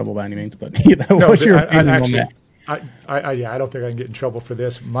you to get in trouble by any means, but what's your opinion on that? I don't think I can get in trouble for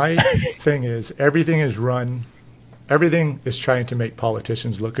this. My thing is everything is trying to make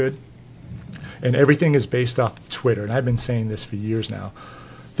politicians look good, and everything is based off of Twitter. And I've been saying this for years now.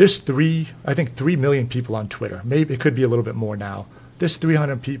 There's 3 million people on Twitter. Maybe it could be a little bit more now. There's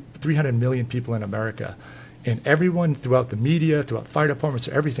 300 million people in America, and everyone throughout the media, throughout fire departments,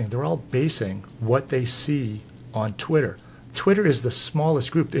 everything, they're all basing what they see on Twitter. Twitter is the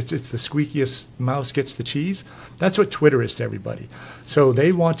smallest group. It's the squeakiest mouse gets the cheese. That's what Twitter is to everybody. So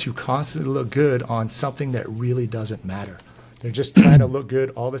they want to constantly look good on something that really doesn't matter. They're just trying to look good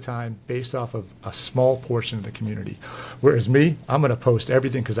all the time based off of a small portion of the community. Whereas me, I'm going to post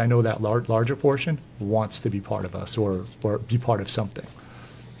everything because I know that larger portion wants to be part of us or be part of something.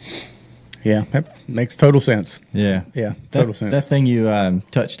 Yeah, that makes total sense. Yeah, total sense. That thing you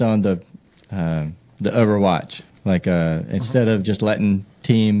touched on, the Overwatch. Like instead of just letting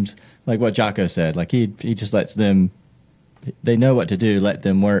teams, like what Jocko said, like he just lets them, they know what to do, let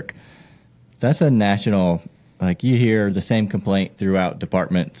them work. That's a national, like you hear the same complaint throughout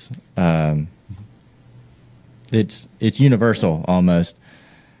departments. it's universal almost.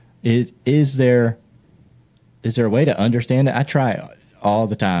 Is there a way to understand it? I try all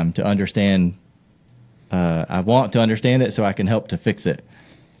the time to understand. I want to understand it so I can help to fix it.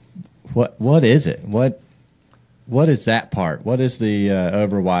 What is it? What is that part? What is the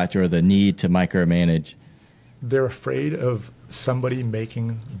overwatch or the need to micromanage? They're afraid of somebody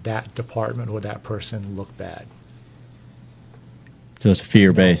making that department or that person look bad. So it's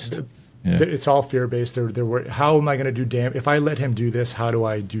fear-based. It's all fear-based. They're worried, how am I going to do damage? If I let him do this, how do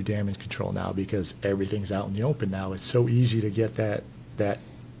I do damage control now? Because everything's out in the open now. It's so easy to get that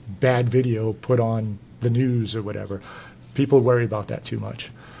bad video put on the news or whatever. People worry about that too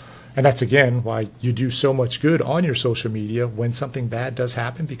much. And that's, again, why you do so much good on your social media when something bad does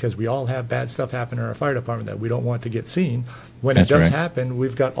happen, because we all have bad stuff happen in our fire department that we don't want to get seen. When it does happen,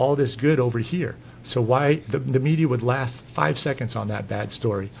 we've got all this good over here. So why the media would last 5 seconds on that bad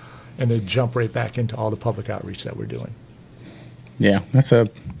story and then jump right back into all the public outreach that we're doing. Yeah, that's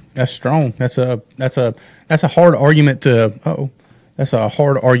strong. That's a hard argument that's a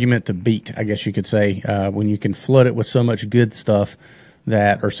hard argument to beat, I guess you could say, when you can flood it with so much good stuff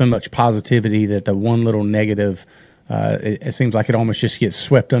or so much positivity that the one little negative, it seems like it almost just gets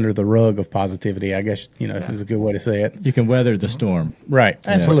swept under the rug of positivity, I guess, is a good way to say it. You can weather the storm. Right.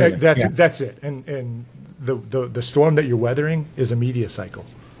 Absolutely. That's it. And the storm that you're weathering is a media cycle.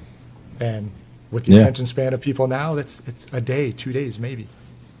 And with the attention span of people now, it's a day, 2 days, maybe.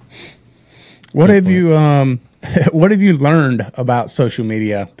 What have you learned about social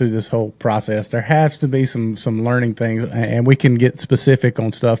media through this whole process? There has to be some learning things, and we can get specific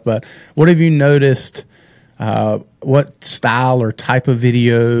on stuff, but what have you noticed? What style or type of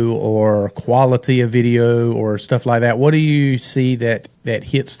video or quality of video or stuff like that? What do you see that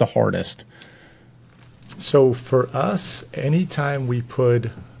hits the hardest? So for us, anytime we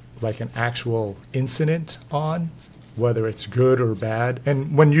put like an actual incident on, whether it's good or bad,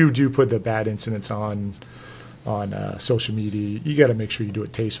 and when you do put the bad incidents on social media, you got to make sure you do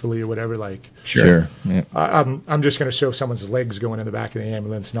it tastefully or whatever. Like, sure. Yeah. I'm just going to show someone's legs going in the back of the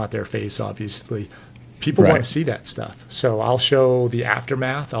ambulance, not their face, obviously. People want to see that stuff. So I'll show the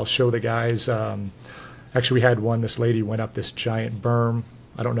aftermath. I'll show the guys. Actually, we had this lady went up this giant berm.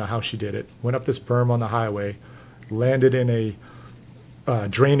 I don't know how she did it. Went up this berm on the highway, landed in a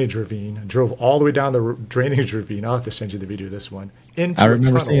drainage ravine, drove all the way down the drainage ravine. I'll have to send you the video of this one. I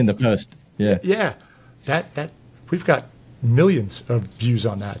remember seeing the post. Yeah. Yeah. That we've got millions of views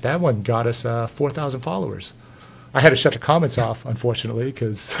on that. That one got us 4,000 followers. I had to shut the comments off, unfortunately,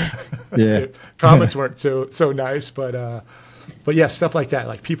 because comments weren't so nice. But yeah, stuff like that.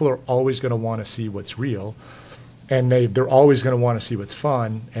 Like, people are always going to want to see what's real, and they're always going to want to see what's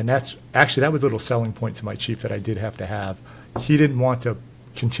fun. And that was a little selling point to my chief that I did have to have. He didn't want to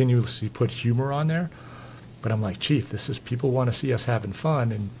continuously put humor on there, but I'm like, Chief, people want to see us having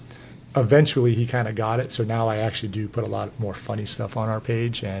fun. And eventually he kind of got it. So now I actually do put a lot more funny stuff on our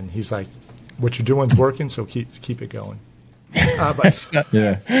page, and he's like, what you're doing's working, so keep it going. That's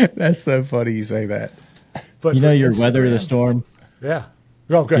so funny you say that. But your weather the storm. Yeah.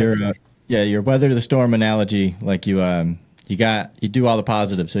 Oh, good. Your weather the storm analogy, like you do all the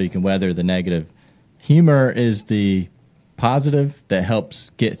positive so you can weather the negative. Humor is the positive that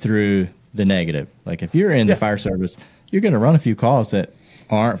helps get through the negative. Like, if you're in the fire service, you're going to run a few calls that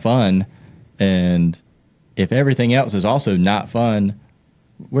aren't fun, and if everything else is also not fun,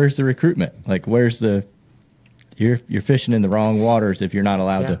 where's the recruitment? Like, where's you're fishing in the wrong waters if you're not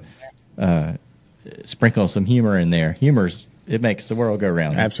allowed to sprinkle some humor in there. It makes the world go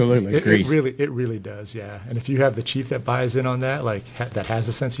round. Absolutely. It really does, yeah. And if you have the chief that buys in on that, like that has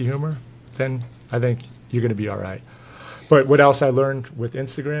a sense of humor, then I think you're going to be all right. But what else I learned with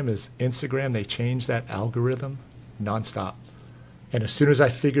Instagram is they change that algorithm nonstop. And as soon as I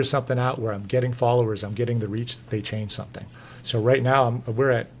figure something out where I'm getting followers, I'm getting the reach, they change something. So right now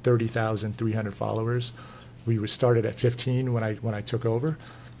we're at 30,300 followers. We started at 15 when I took over.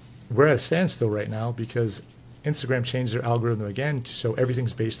 We're at a standstill right now because Instagram changed their algorithm again, so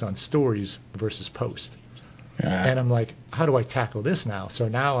everything's based on stories versus post. And I'm like, how do I tackle this now? So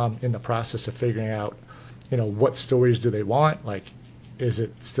now I'm in the process of figuring out, what stories do they want? Like, is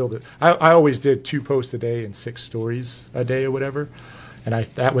it still I always did 2 posts a day and 6 stories a day or whatever. And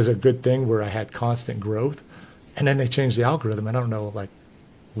that was a good thing where I had constant growth. And then they changed the algorithm, and I don't know like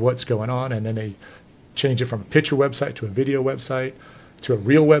what's going on. And then they changed it from a picture website to a video website to a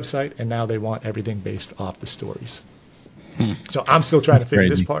real website, and now they want everything based off the stories. So I'm still trying to figure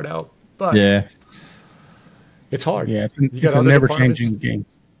this part out, but it's hard. Yeah, it's a never-changing game.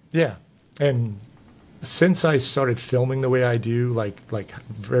 Yeah, and since I started filming the way I do, like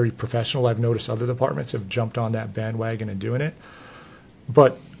very professional, I've noticed other departments have jumped on that bandwagon and doing it,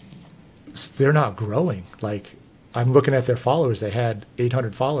 but they're not growing. Like, I'm looking at their followers. They had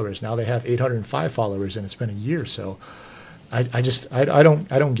 800 followers. Now they have 805 followers, and it's been a year. So I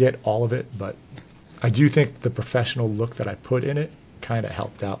don't get all of it, but I do think the professional look that I put in it kind of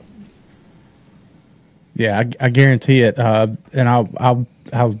helped out. Yeah, I guarantee it. And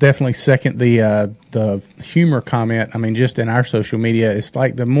I'll definitely second the humor comment. I mean, just in our social media, it's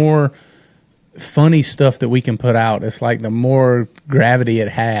like the more funny stuff that we can put out, it's like the more gravity it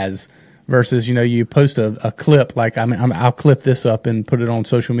has. Versus, you know, you post a clip, like I'll clip this up and put it on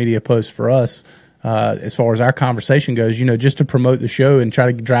social media posts for us. As far as our conversation goes, you know, just to promote the show and try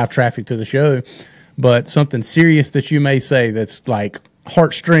to drive traffic to the show. But something serious that you may say that's like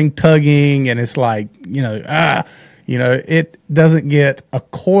heartstring tugging, and it's like, you know, it doesn't get a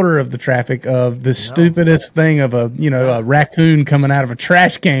quarter of the traffic of the stupidest thing of a raccoon coming out of a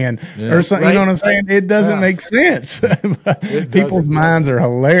trash can or something. Right? You know what I'm saying? It doesn't make sense. People's minds are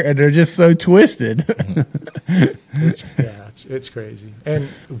hilarious. They're just so twisted. It's crazy. And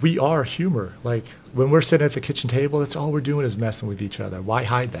we are humor. Like, when we're sitting at the kitchen table, that's all we're doing is messing with each other. Why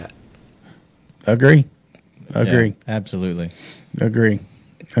hide that? Agree. Yeah, absolutely. Agree.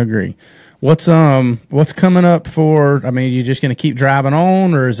 What's coming up for? I mean, you just going to keep driving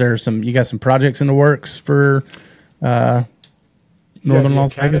on, or is there you got some projects in the works for Northern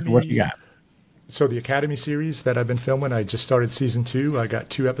Las Vegas? What you got? So the Academy series that I've been filming, I just started season 2. I got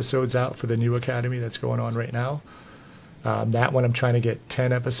 2 episodes out for the new Academy that's going on right now. That one I'm trying to get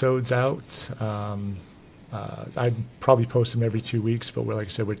 10 episodes out. I probably post them every 2 weeks, but like I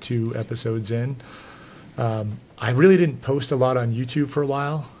said, we're 2 episodes in. I really didn't post a lot on YouTube for a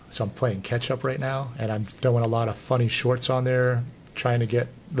while, so I'm playing catch up right now, and I'm doing a lot of funny shorts on there, trying to get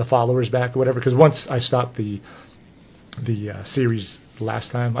the followers back or whatever. Because once I stopped the series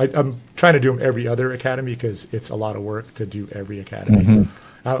last time, I'm trying to do them every other Academy because it's a lot of work to do every Academy.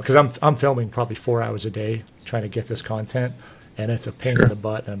 Because I'm filming probably 4 hours a day trying to get this content, and it's a pain in the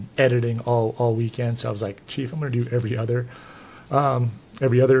butt. I'm editing all weekend, so I was like, Chief, I'm going to do every other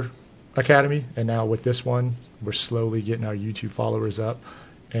Academy. And now with this one, we're slowly getting our YouTube followers up,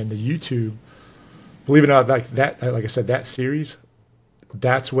 and the YouTube, believe it or not, like I said, that series,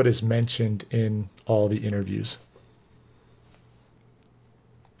 that's what is mentioned in all the interviews.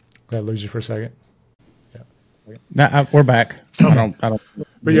 Did I lose you for a second? No, we're back. I don't.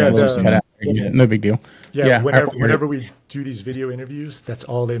 But yeah, no big deal. Yeah, whenever we do these video interviews, that's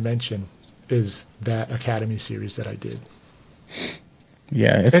all they mention is that Academy series that I did.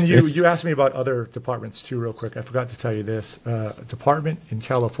 Yeah, and you asked me about other departments too, real quick. I forgot to tell you this. Department in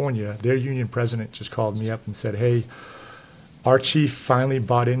California, their union president just called me up and said, "Hey, our chief finally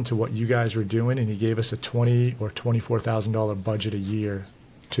bought into what you guys were doing, and he gave us a $20,000 or $24,000 budget a year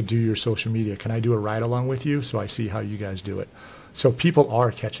to do your social media. Can I do a ride along with you so I see how you guys do it?" So people are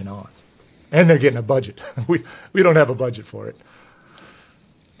catching on, and they're getting a budget. We don't have a budget for it.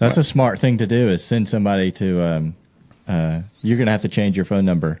 That's a smart thing to do, is send somebody to. You're gonna have to change your phone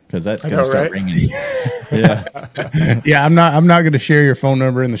number because that's gonna start ringing. Yeah, yeah. I'm not gonna share your phone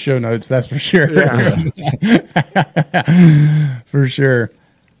number in the show notes. That's for sure. Yeah. For sure.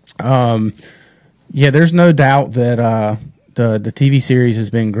 Yeah, there's no doubt that the TV series has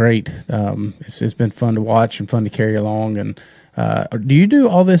been great. It's been fun to watch and fun to carry along. And do you do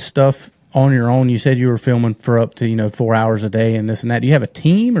all this stuff on your own? You said you were filming for up to 4 hours a day and this and that. Do you have a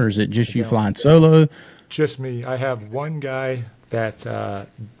team, or is it just you flying solo? Just me. I have one guy that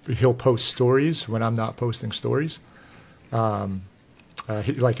he'll post stories when I'm not posting stories.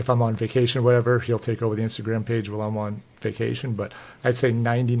 Like if I'm on vacation or whatever, he'll take over the Instagram page while I'm on vacation. But I'd say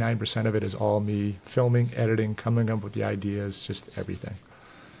 99% of it is all me filming, editing, coming up with the ideas, just everything.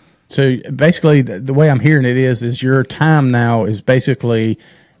 So basically, the way I'm hearing it is your time now is basically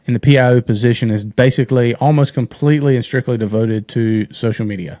in the PIO position is basically almost completely and strictly devoted to social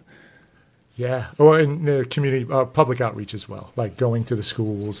media. Yeah, or in the community, public outreach as well, like going to the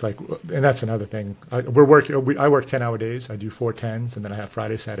schools, and that's another thing. I work 10-hour days. I do 4 10s, and then I have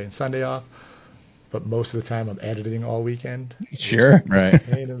Friday, Saturday, and Sunday off. But most of the time, I'm editing all weekend. Sure, right.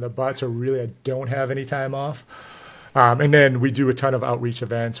 Pain in the butt, so really, I don't have any time off. And then we do a ton of outreach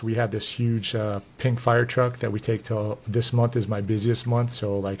events. We have this huge pink fire truck that we take till this month is my busiest month.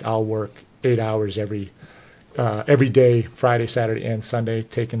 So I'll work 8 hours every day, Friday, Saturday, and Sunday,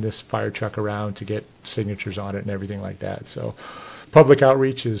 taking this fire truck around to get signatures on it and everything like that. So public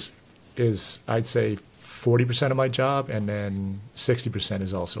outreach is I'd say 40% of my job, and then 60%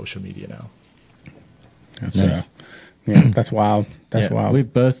 is all social media now. That's, yeah, that's wild. That's wild. We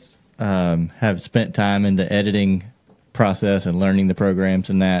both have spent time in the editing process and learning the programs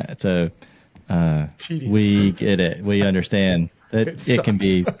and that. So Tedious. we get it. We understand that it can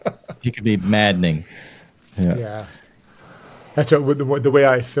be maddening. Yeah. That's the way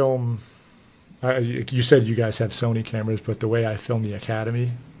I film. You said you guys have Sony cameras, but the way I film the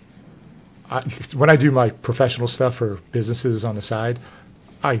Academy, when I do my professional stuff for businesses on the side,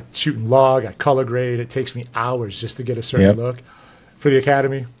 I shoot in log, I color grade. It takes me hours just to get a certain look. For the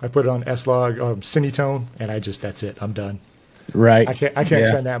Academy, I put it on S-Log or Cinetone, and that's it. I'm done. Right. I can't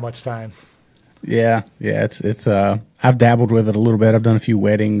spend that much time. Yeah. It's I've dabbled with it a little bit. I've done a few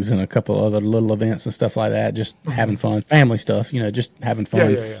weddings and a couple other little events and stuff like that, just having fun, family stuff, just having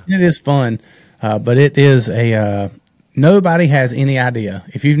fun. Yeah. It is fun, but it is nobody has any idea.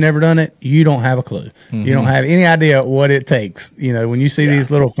 If you've never done it, you don't have a clue. Mm-hmm. You don't have any idea what it takes. When you see these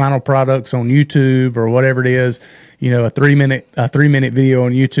little final products on YouTube or whatever it is, a 3 minute video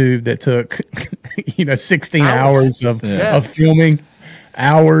on YouTube that took 16 hours of filming,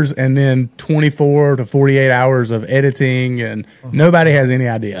 hours, and then 24 to 48 hours of editing, and nobody has any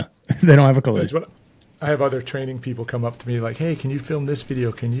idea. They don't have a clue. I have other training people come up to me like, "Hey, can you film this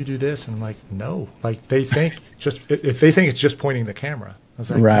video? Can you do this?" And I'm like, "No." Like they think if they think it's just pointing the camera. I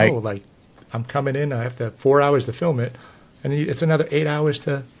was like, right. "No, like I'm coming in. I have to have 4 hours to film it, and it's another 8 hours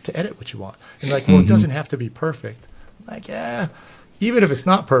to edit what you want." And like, well, it doesn't have to be perfect. I'm like, yeah, even if it's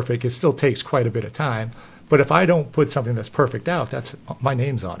not perfect, it still takes quite a bit of time. But if I don't put something that's perfect out, that's my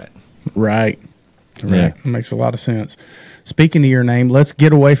name's on it. Right. That makes a lot of sense. Speaking of your name, let's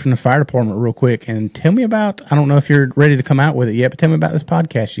get away from the fire department real quick and tell me about, I don't know if you're ready to come out with it yet, but tell me about this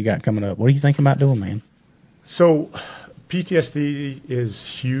podcast you got coming up. What are you thinking about doing, man? So PTSD is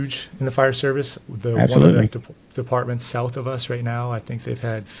huge in the fire service. Absolutely. One of the departments south of us right now, I think they've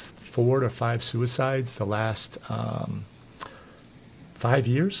had 4 to 5 suicides the last 5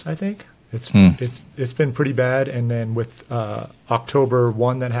 years, I think. It's been pretty bad. And then with October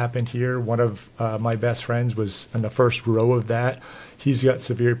 1 that happened here, one of my best friends was in the first row of that. He's got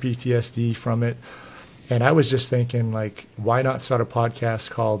severe PTSD from it. And I was just thinking, like, why not start a podcast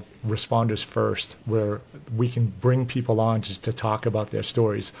called Responders First, where we can bring people on just to talk about their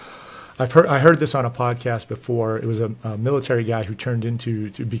stories. I heard this on a podcast before. It was a military guy who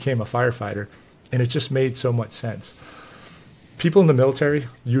became a firefighter, and it just made so much sense. People in the military,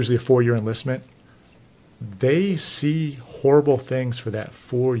 usually a 4-year enlistment, they see horrible things for that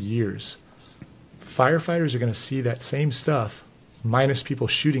 4 years. Firefighters are going to see that same stuff, minus people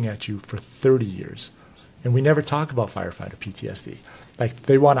shooting at you, for 30 years. And we never talk about firefighter PTSD. Like,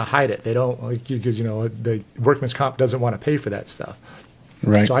 they want to hide it. They don't, because, the workman's comp doesn't want to pay for that stuff.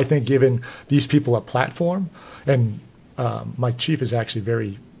 Right. So I think giving these people a platform, and my chief is actually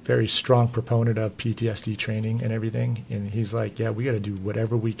very strong proponent of PTSD training and everything. And he's like, yeah, we got to do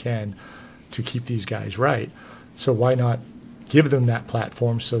whatever we can to keep these guys right. So why not give them that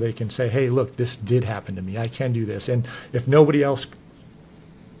platform so they can say, hey, look, this did happen to me. I can do this. And if nobody else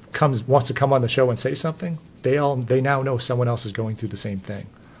wants to come on the show and say something, they now know someone else is going through the same thing.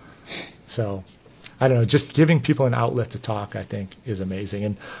 So I don't know, just giving people an outlet to talk, I think, is amazing.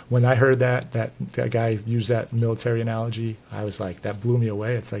 And when I heard that guy use that military analogy, I was like, that blew me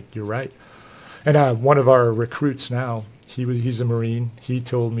away. It's like, you're right. And one of our recruits now, he's a Marine. He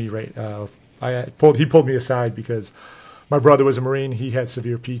told me he pulled me aside because my brother was a Marine. He had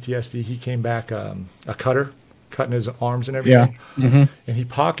severe PTSD. He came back a cutter, cutting his arms and everything. Yeah. Mm-hmm. And he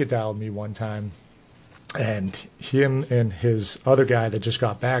pocket dialed me one time. And him and his other guy that just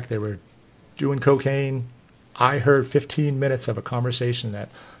got back, they were doing cocaine. I heard 15 minutes of a conversation that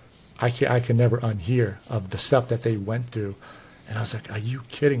I can never unhear, of the stuff that they went through. And I was like, are you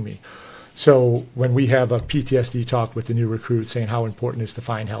kidding me? So when we have a PTSD talk with the new recruit saying how important it is to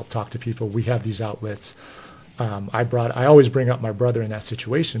find help, talk to people, we have these outlets. I always bring up my brother in that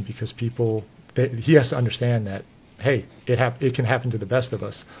situation because he has to understand that, hey, it can happen to the best of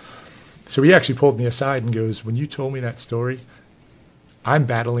us. So he actually pulled me aside and goes, when you told me that story, I'm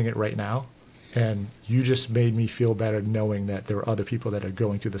battling it right now. And you just made me feel better knowing that there are other people that are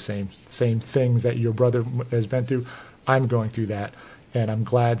going through the same things that your brother has been through. I'm going through that, and I'm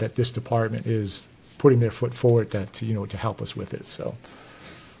glad that this department is putting their foot forward to help us with it. So,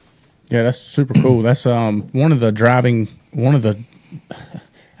 yeah, that's super cool. That's one of the.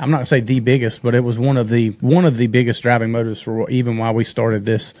 I'm not gonna say the biggest, but it was one of the biggest driving motives for even why we started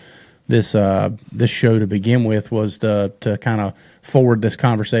this show to begin with, was to kind of forward this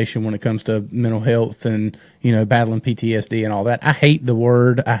conversation when it comes to mental health and battling PTSD and all that. I hate the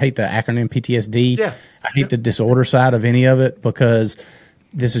acronym PTSD. Yeah. I hate the disorder side of any of it, because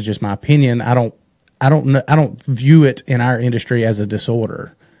this is just my opinion. I don't view it in our industry as a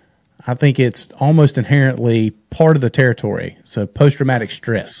disorder. I think it's almost inherently part of the territory. So post-traumatic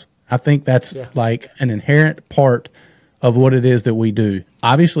stress. I think that's like an inherent part of what it is that we do.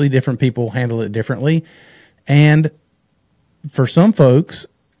 Obviously, different people handle it differently. And for some folks,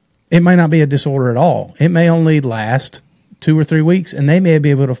 it may not be a disorder at all. It may only last 2 or 3 weeks, and they may be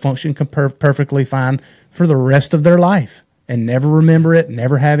able to function perfectly fine for the rest of their life and never remember it,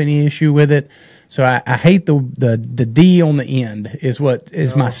 never have any issue with it. So I hate the D on the end is what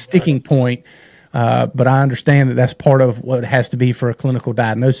is my sticking point. But I understand that that's part of what it has to be for a clinical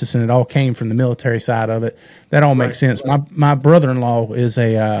diagnosis, and it all came from the military side of it. That all makes sense. My brother-in-law is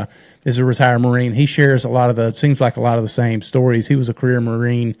a retired Marine. He shares seems like a lot of the same stories. He was a career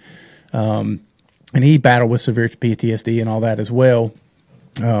Marine, and he battled with severe PTSD and all that as well.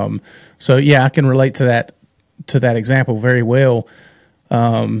 So yeah, I can relate to that example very well.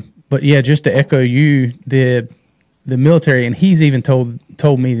 But yeah, just to echo you, the military, and he's even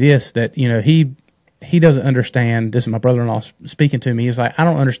told me this, that, you know, he doesn't understand. This is my brother-in-law speaking to me. He's like, I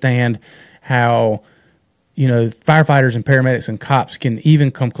don't understand how, you know, firefighters and paramedics and cops can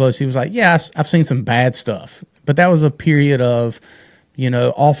even come close. He was like, yeah, I've seen some bad stuff, but that was a period of, you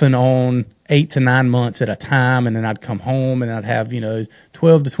know, off and on 8 to 9 months at a time. And then I'd come home and I'd have, you know,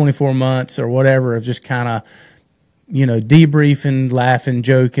 12 to 24 months or whatever of just kind of, you know, debriefing, laughing,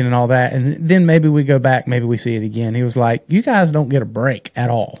 joking and all that. And then maybe we go back, maybe we see it again. He was like, you guys don't get a break at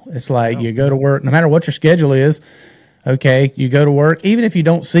all. It's like you go to work, no matter what your schedule is. Okay, you go to work, even if you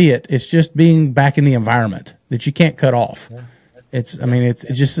don't see it, it's just being back in the environment that you can't cut off. Yeah. It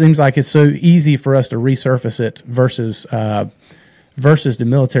just seems like it's so easy for us to resurface it versus the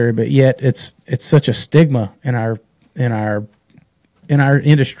military, but yet it's such a stigma in our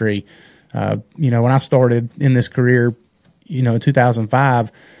industry. You know, when I started in this career, you know, in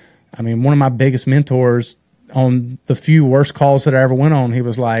 2005, I mean, one of my biggest mentors on the few worst calls that I ever went on, he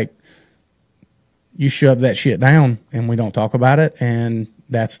was like, you shove that shit down and we don't talk about it. And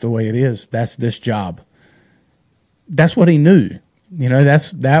that's the way it is. That's this job. That's what he knew. You know,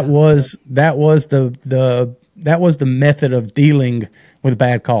 that was the method of dealing with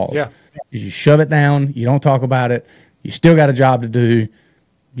bad calls. Yeah. Is you shove it down. You don't talk about it. You still got a job to do.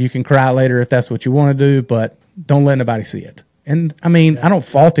 You can cry later if that's what you want to do, but don't let anybody see it. And I mean, I don't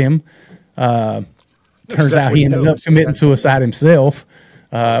fault him. Turns out he ended up committing suicide himself.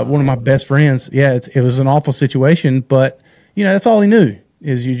 One of my best friends. Yeah, it was an awful situation, but you know, that's all he knew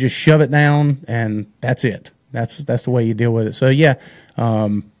is you just shove it down and that's it. That's the way you deal with it. So yeah,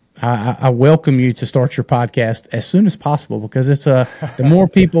 I welcome you to start your podcast as soon as possible, because it's the more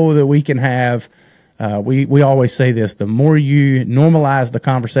people that we can have. We always say this, the more you normalize the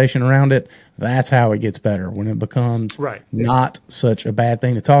conversation around it, that's how it gets better. When it becomes not such a bad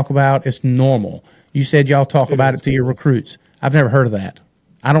thing to talk about, it's normal. You said y'all talk about it to your recruits. I've never heard of that.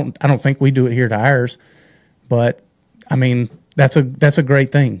 I don't think we do it here to ours, but I mean, that's a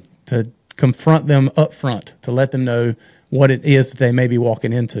great thing to confront them up front, to let them know what it is that they may be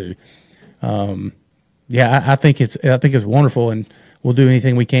walking into. I think it's wonderful, and we'll do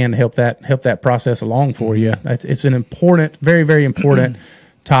anything we can to help that process along for you. It's an important, very, very important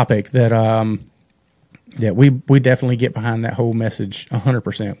topic that we definitely get behind that whole message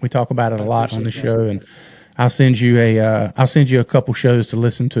 100%. We talk about it a lot on the show, and I'll send you a couple shows to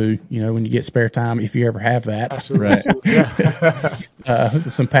listen to, you know, when you get spare time, if you ever have that. Absolutely. Right.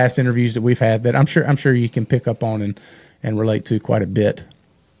 Some past interviews that we've had that I'm sure you can pick up on and relate to quite a bit.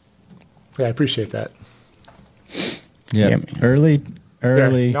 Yeah, I appreciate that. Yeah, early.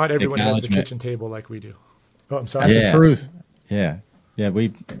 Yeah, not everyone has the kitchen table like we do. Oh, I'm sorry. That's the truth. Yeah.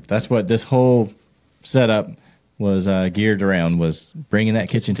 That's what this whole setup was geared around, was bringing that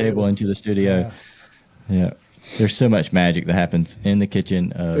kitchen table into the studio. Yeah. There's so much magic that happens in the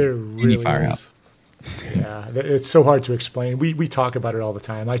kitchen of any firehouse. Yeah, it's so hard to explain. We talk about it all the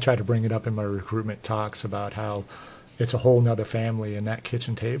time. I try to bring it up in my recruitment talks about how it's a whole nother family, and that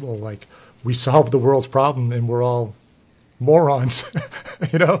kitchen table, like, we solved the world's problem and we're all morons.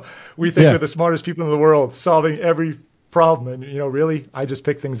 You know, we think we're the smartest people in the world, solving every problem. And, you know, really, I just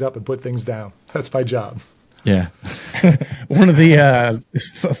pick things up and put things down. That's my job. Yeah. One of the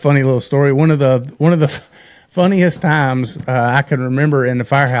it's a funny little story. One of the funniest times I can remember in the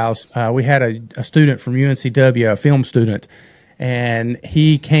firehouse, we had a student from UNCW, a film student, and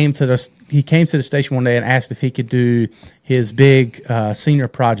he came to the station one day and asked if he could do his big senior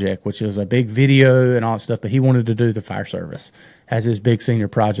project, which is a big video and all that stuff. But he wanted to do the fire service as his big senior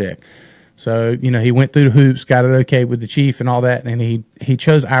project. So, he went through the hoops, got it okay with the chief and all that, and he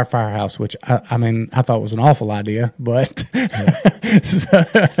chose our firehouse, which I thought was an awful idea, but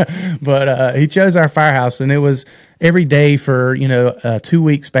he chose our firehouse, and it was every day for a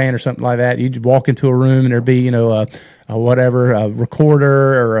 2-week span or something like that. You'd walk into a room and there'd be a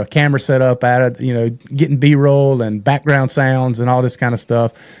recorder or a camera set up at it, getting B-roll and background sounds and all this kind of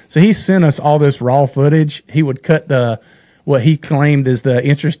stuff. So he sent us all this raw footage. He would cut what he claimed is the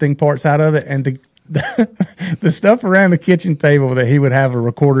interesting parts out of it, and the stuff around the kitchen table that he would have a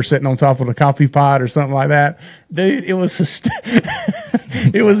recorder sitting on top of a coffee pot or something like that. Dude, it was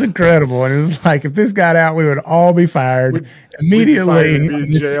it was incredible. And it was like, if this got out, we would all be fired immediately. We'd be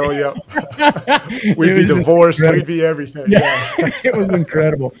in jail, yep. We'd be divorced. We'd be everything. Yeah. It was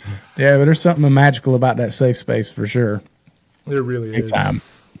incredible. Yeah, but there's something magical about that safe space for sure. There really Big is. time.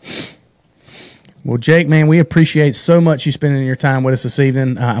 Well, Jake, man, we appreciate so much you spending your time with us this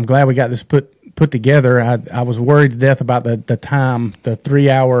evening. I'm glad we got this put together. I was worried to death about the time, the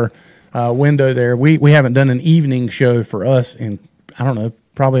 3-hour window there. We haven't done an evening show for us in, I don't know,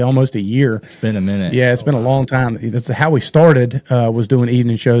 probably almost a year. It's been a minute. Yeah, it's been a long time. That's how we started, was doing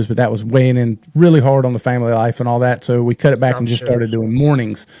evening shows, but that was weighing in really hard on the family life and all that. So we cut it back and just started doing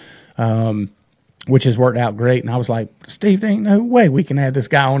mornings, which has worked out great. And I was like, Steve, there ain't no way we can have this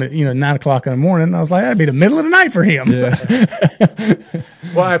guy on at 9 o'clock in the morning. And I was like, that'd be the middle of the night for him. Yeah.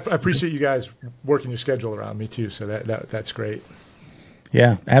 Well, I appreciate you guys working your schedule around me too. So that's great.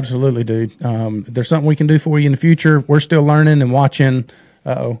 Yeah, absolutely, dude. There's something we can do for you in the future. We're still learning and watching.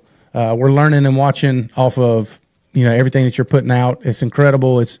 We're learning and watching off of everything that you're putting out. It's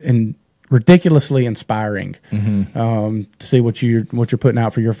incredible. It's ridiculously inspiring to see what you're putting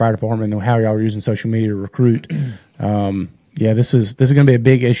out for your fire department and how y'all are using social media to recruit. Yeah, this is going to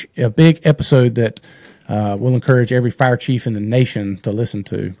be a big episode that will encourage every fire chief in the nation to listen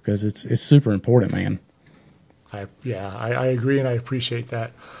to, because it's super important, man. I agree, and I appreciate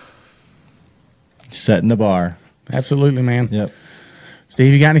that. Setting the bar. Absolutely, man. Yep.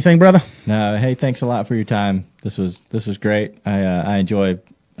 Steve, you got anything, brother? No. Hey, thanks a lot for your time. This was great. I enjoy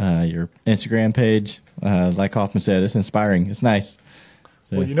your Instagram page. Like Hoffman said, it's inspiring. It's nice.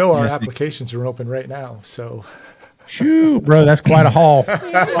 So, well, our applications are open right now, so. Shoot, bro, that's quite a haul.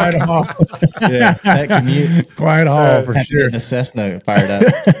 Quite a haul. Yeah, that commute. Quite a haul for sure. The Cessna fired up.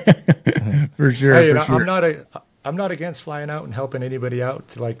 For sure. Hey, for sure. I'm not against flying out and helping anybody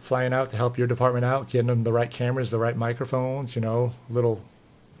out, like flying out to help your department out, getting them the right cameras, the right microphones, little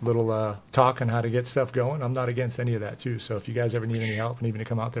talk on how to get stuff going. I'm not against any of that too. So if you guys ever need any help and even to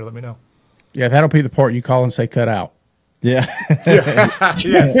come out there, let me know. Yeah, that'll be the part you call and say cut out. Yeah. Yeah, let's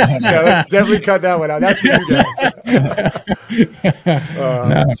definitely cut that one out. That's for you guys.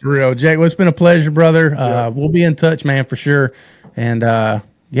 No, for real. Jake, well, it's been a pleasure, brother. We'll be in touch, man, for sure. And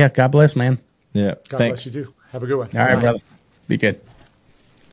God bless, man. Yeah. God Thanks. bless you too. Have a good one. All right, brother. Be good.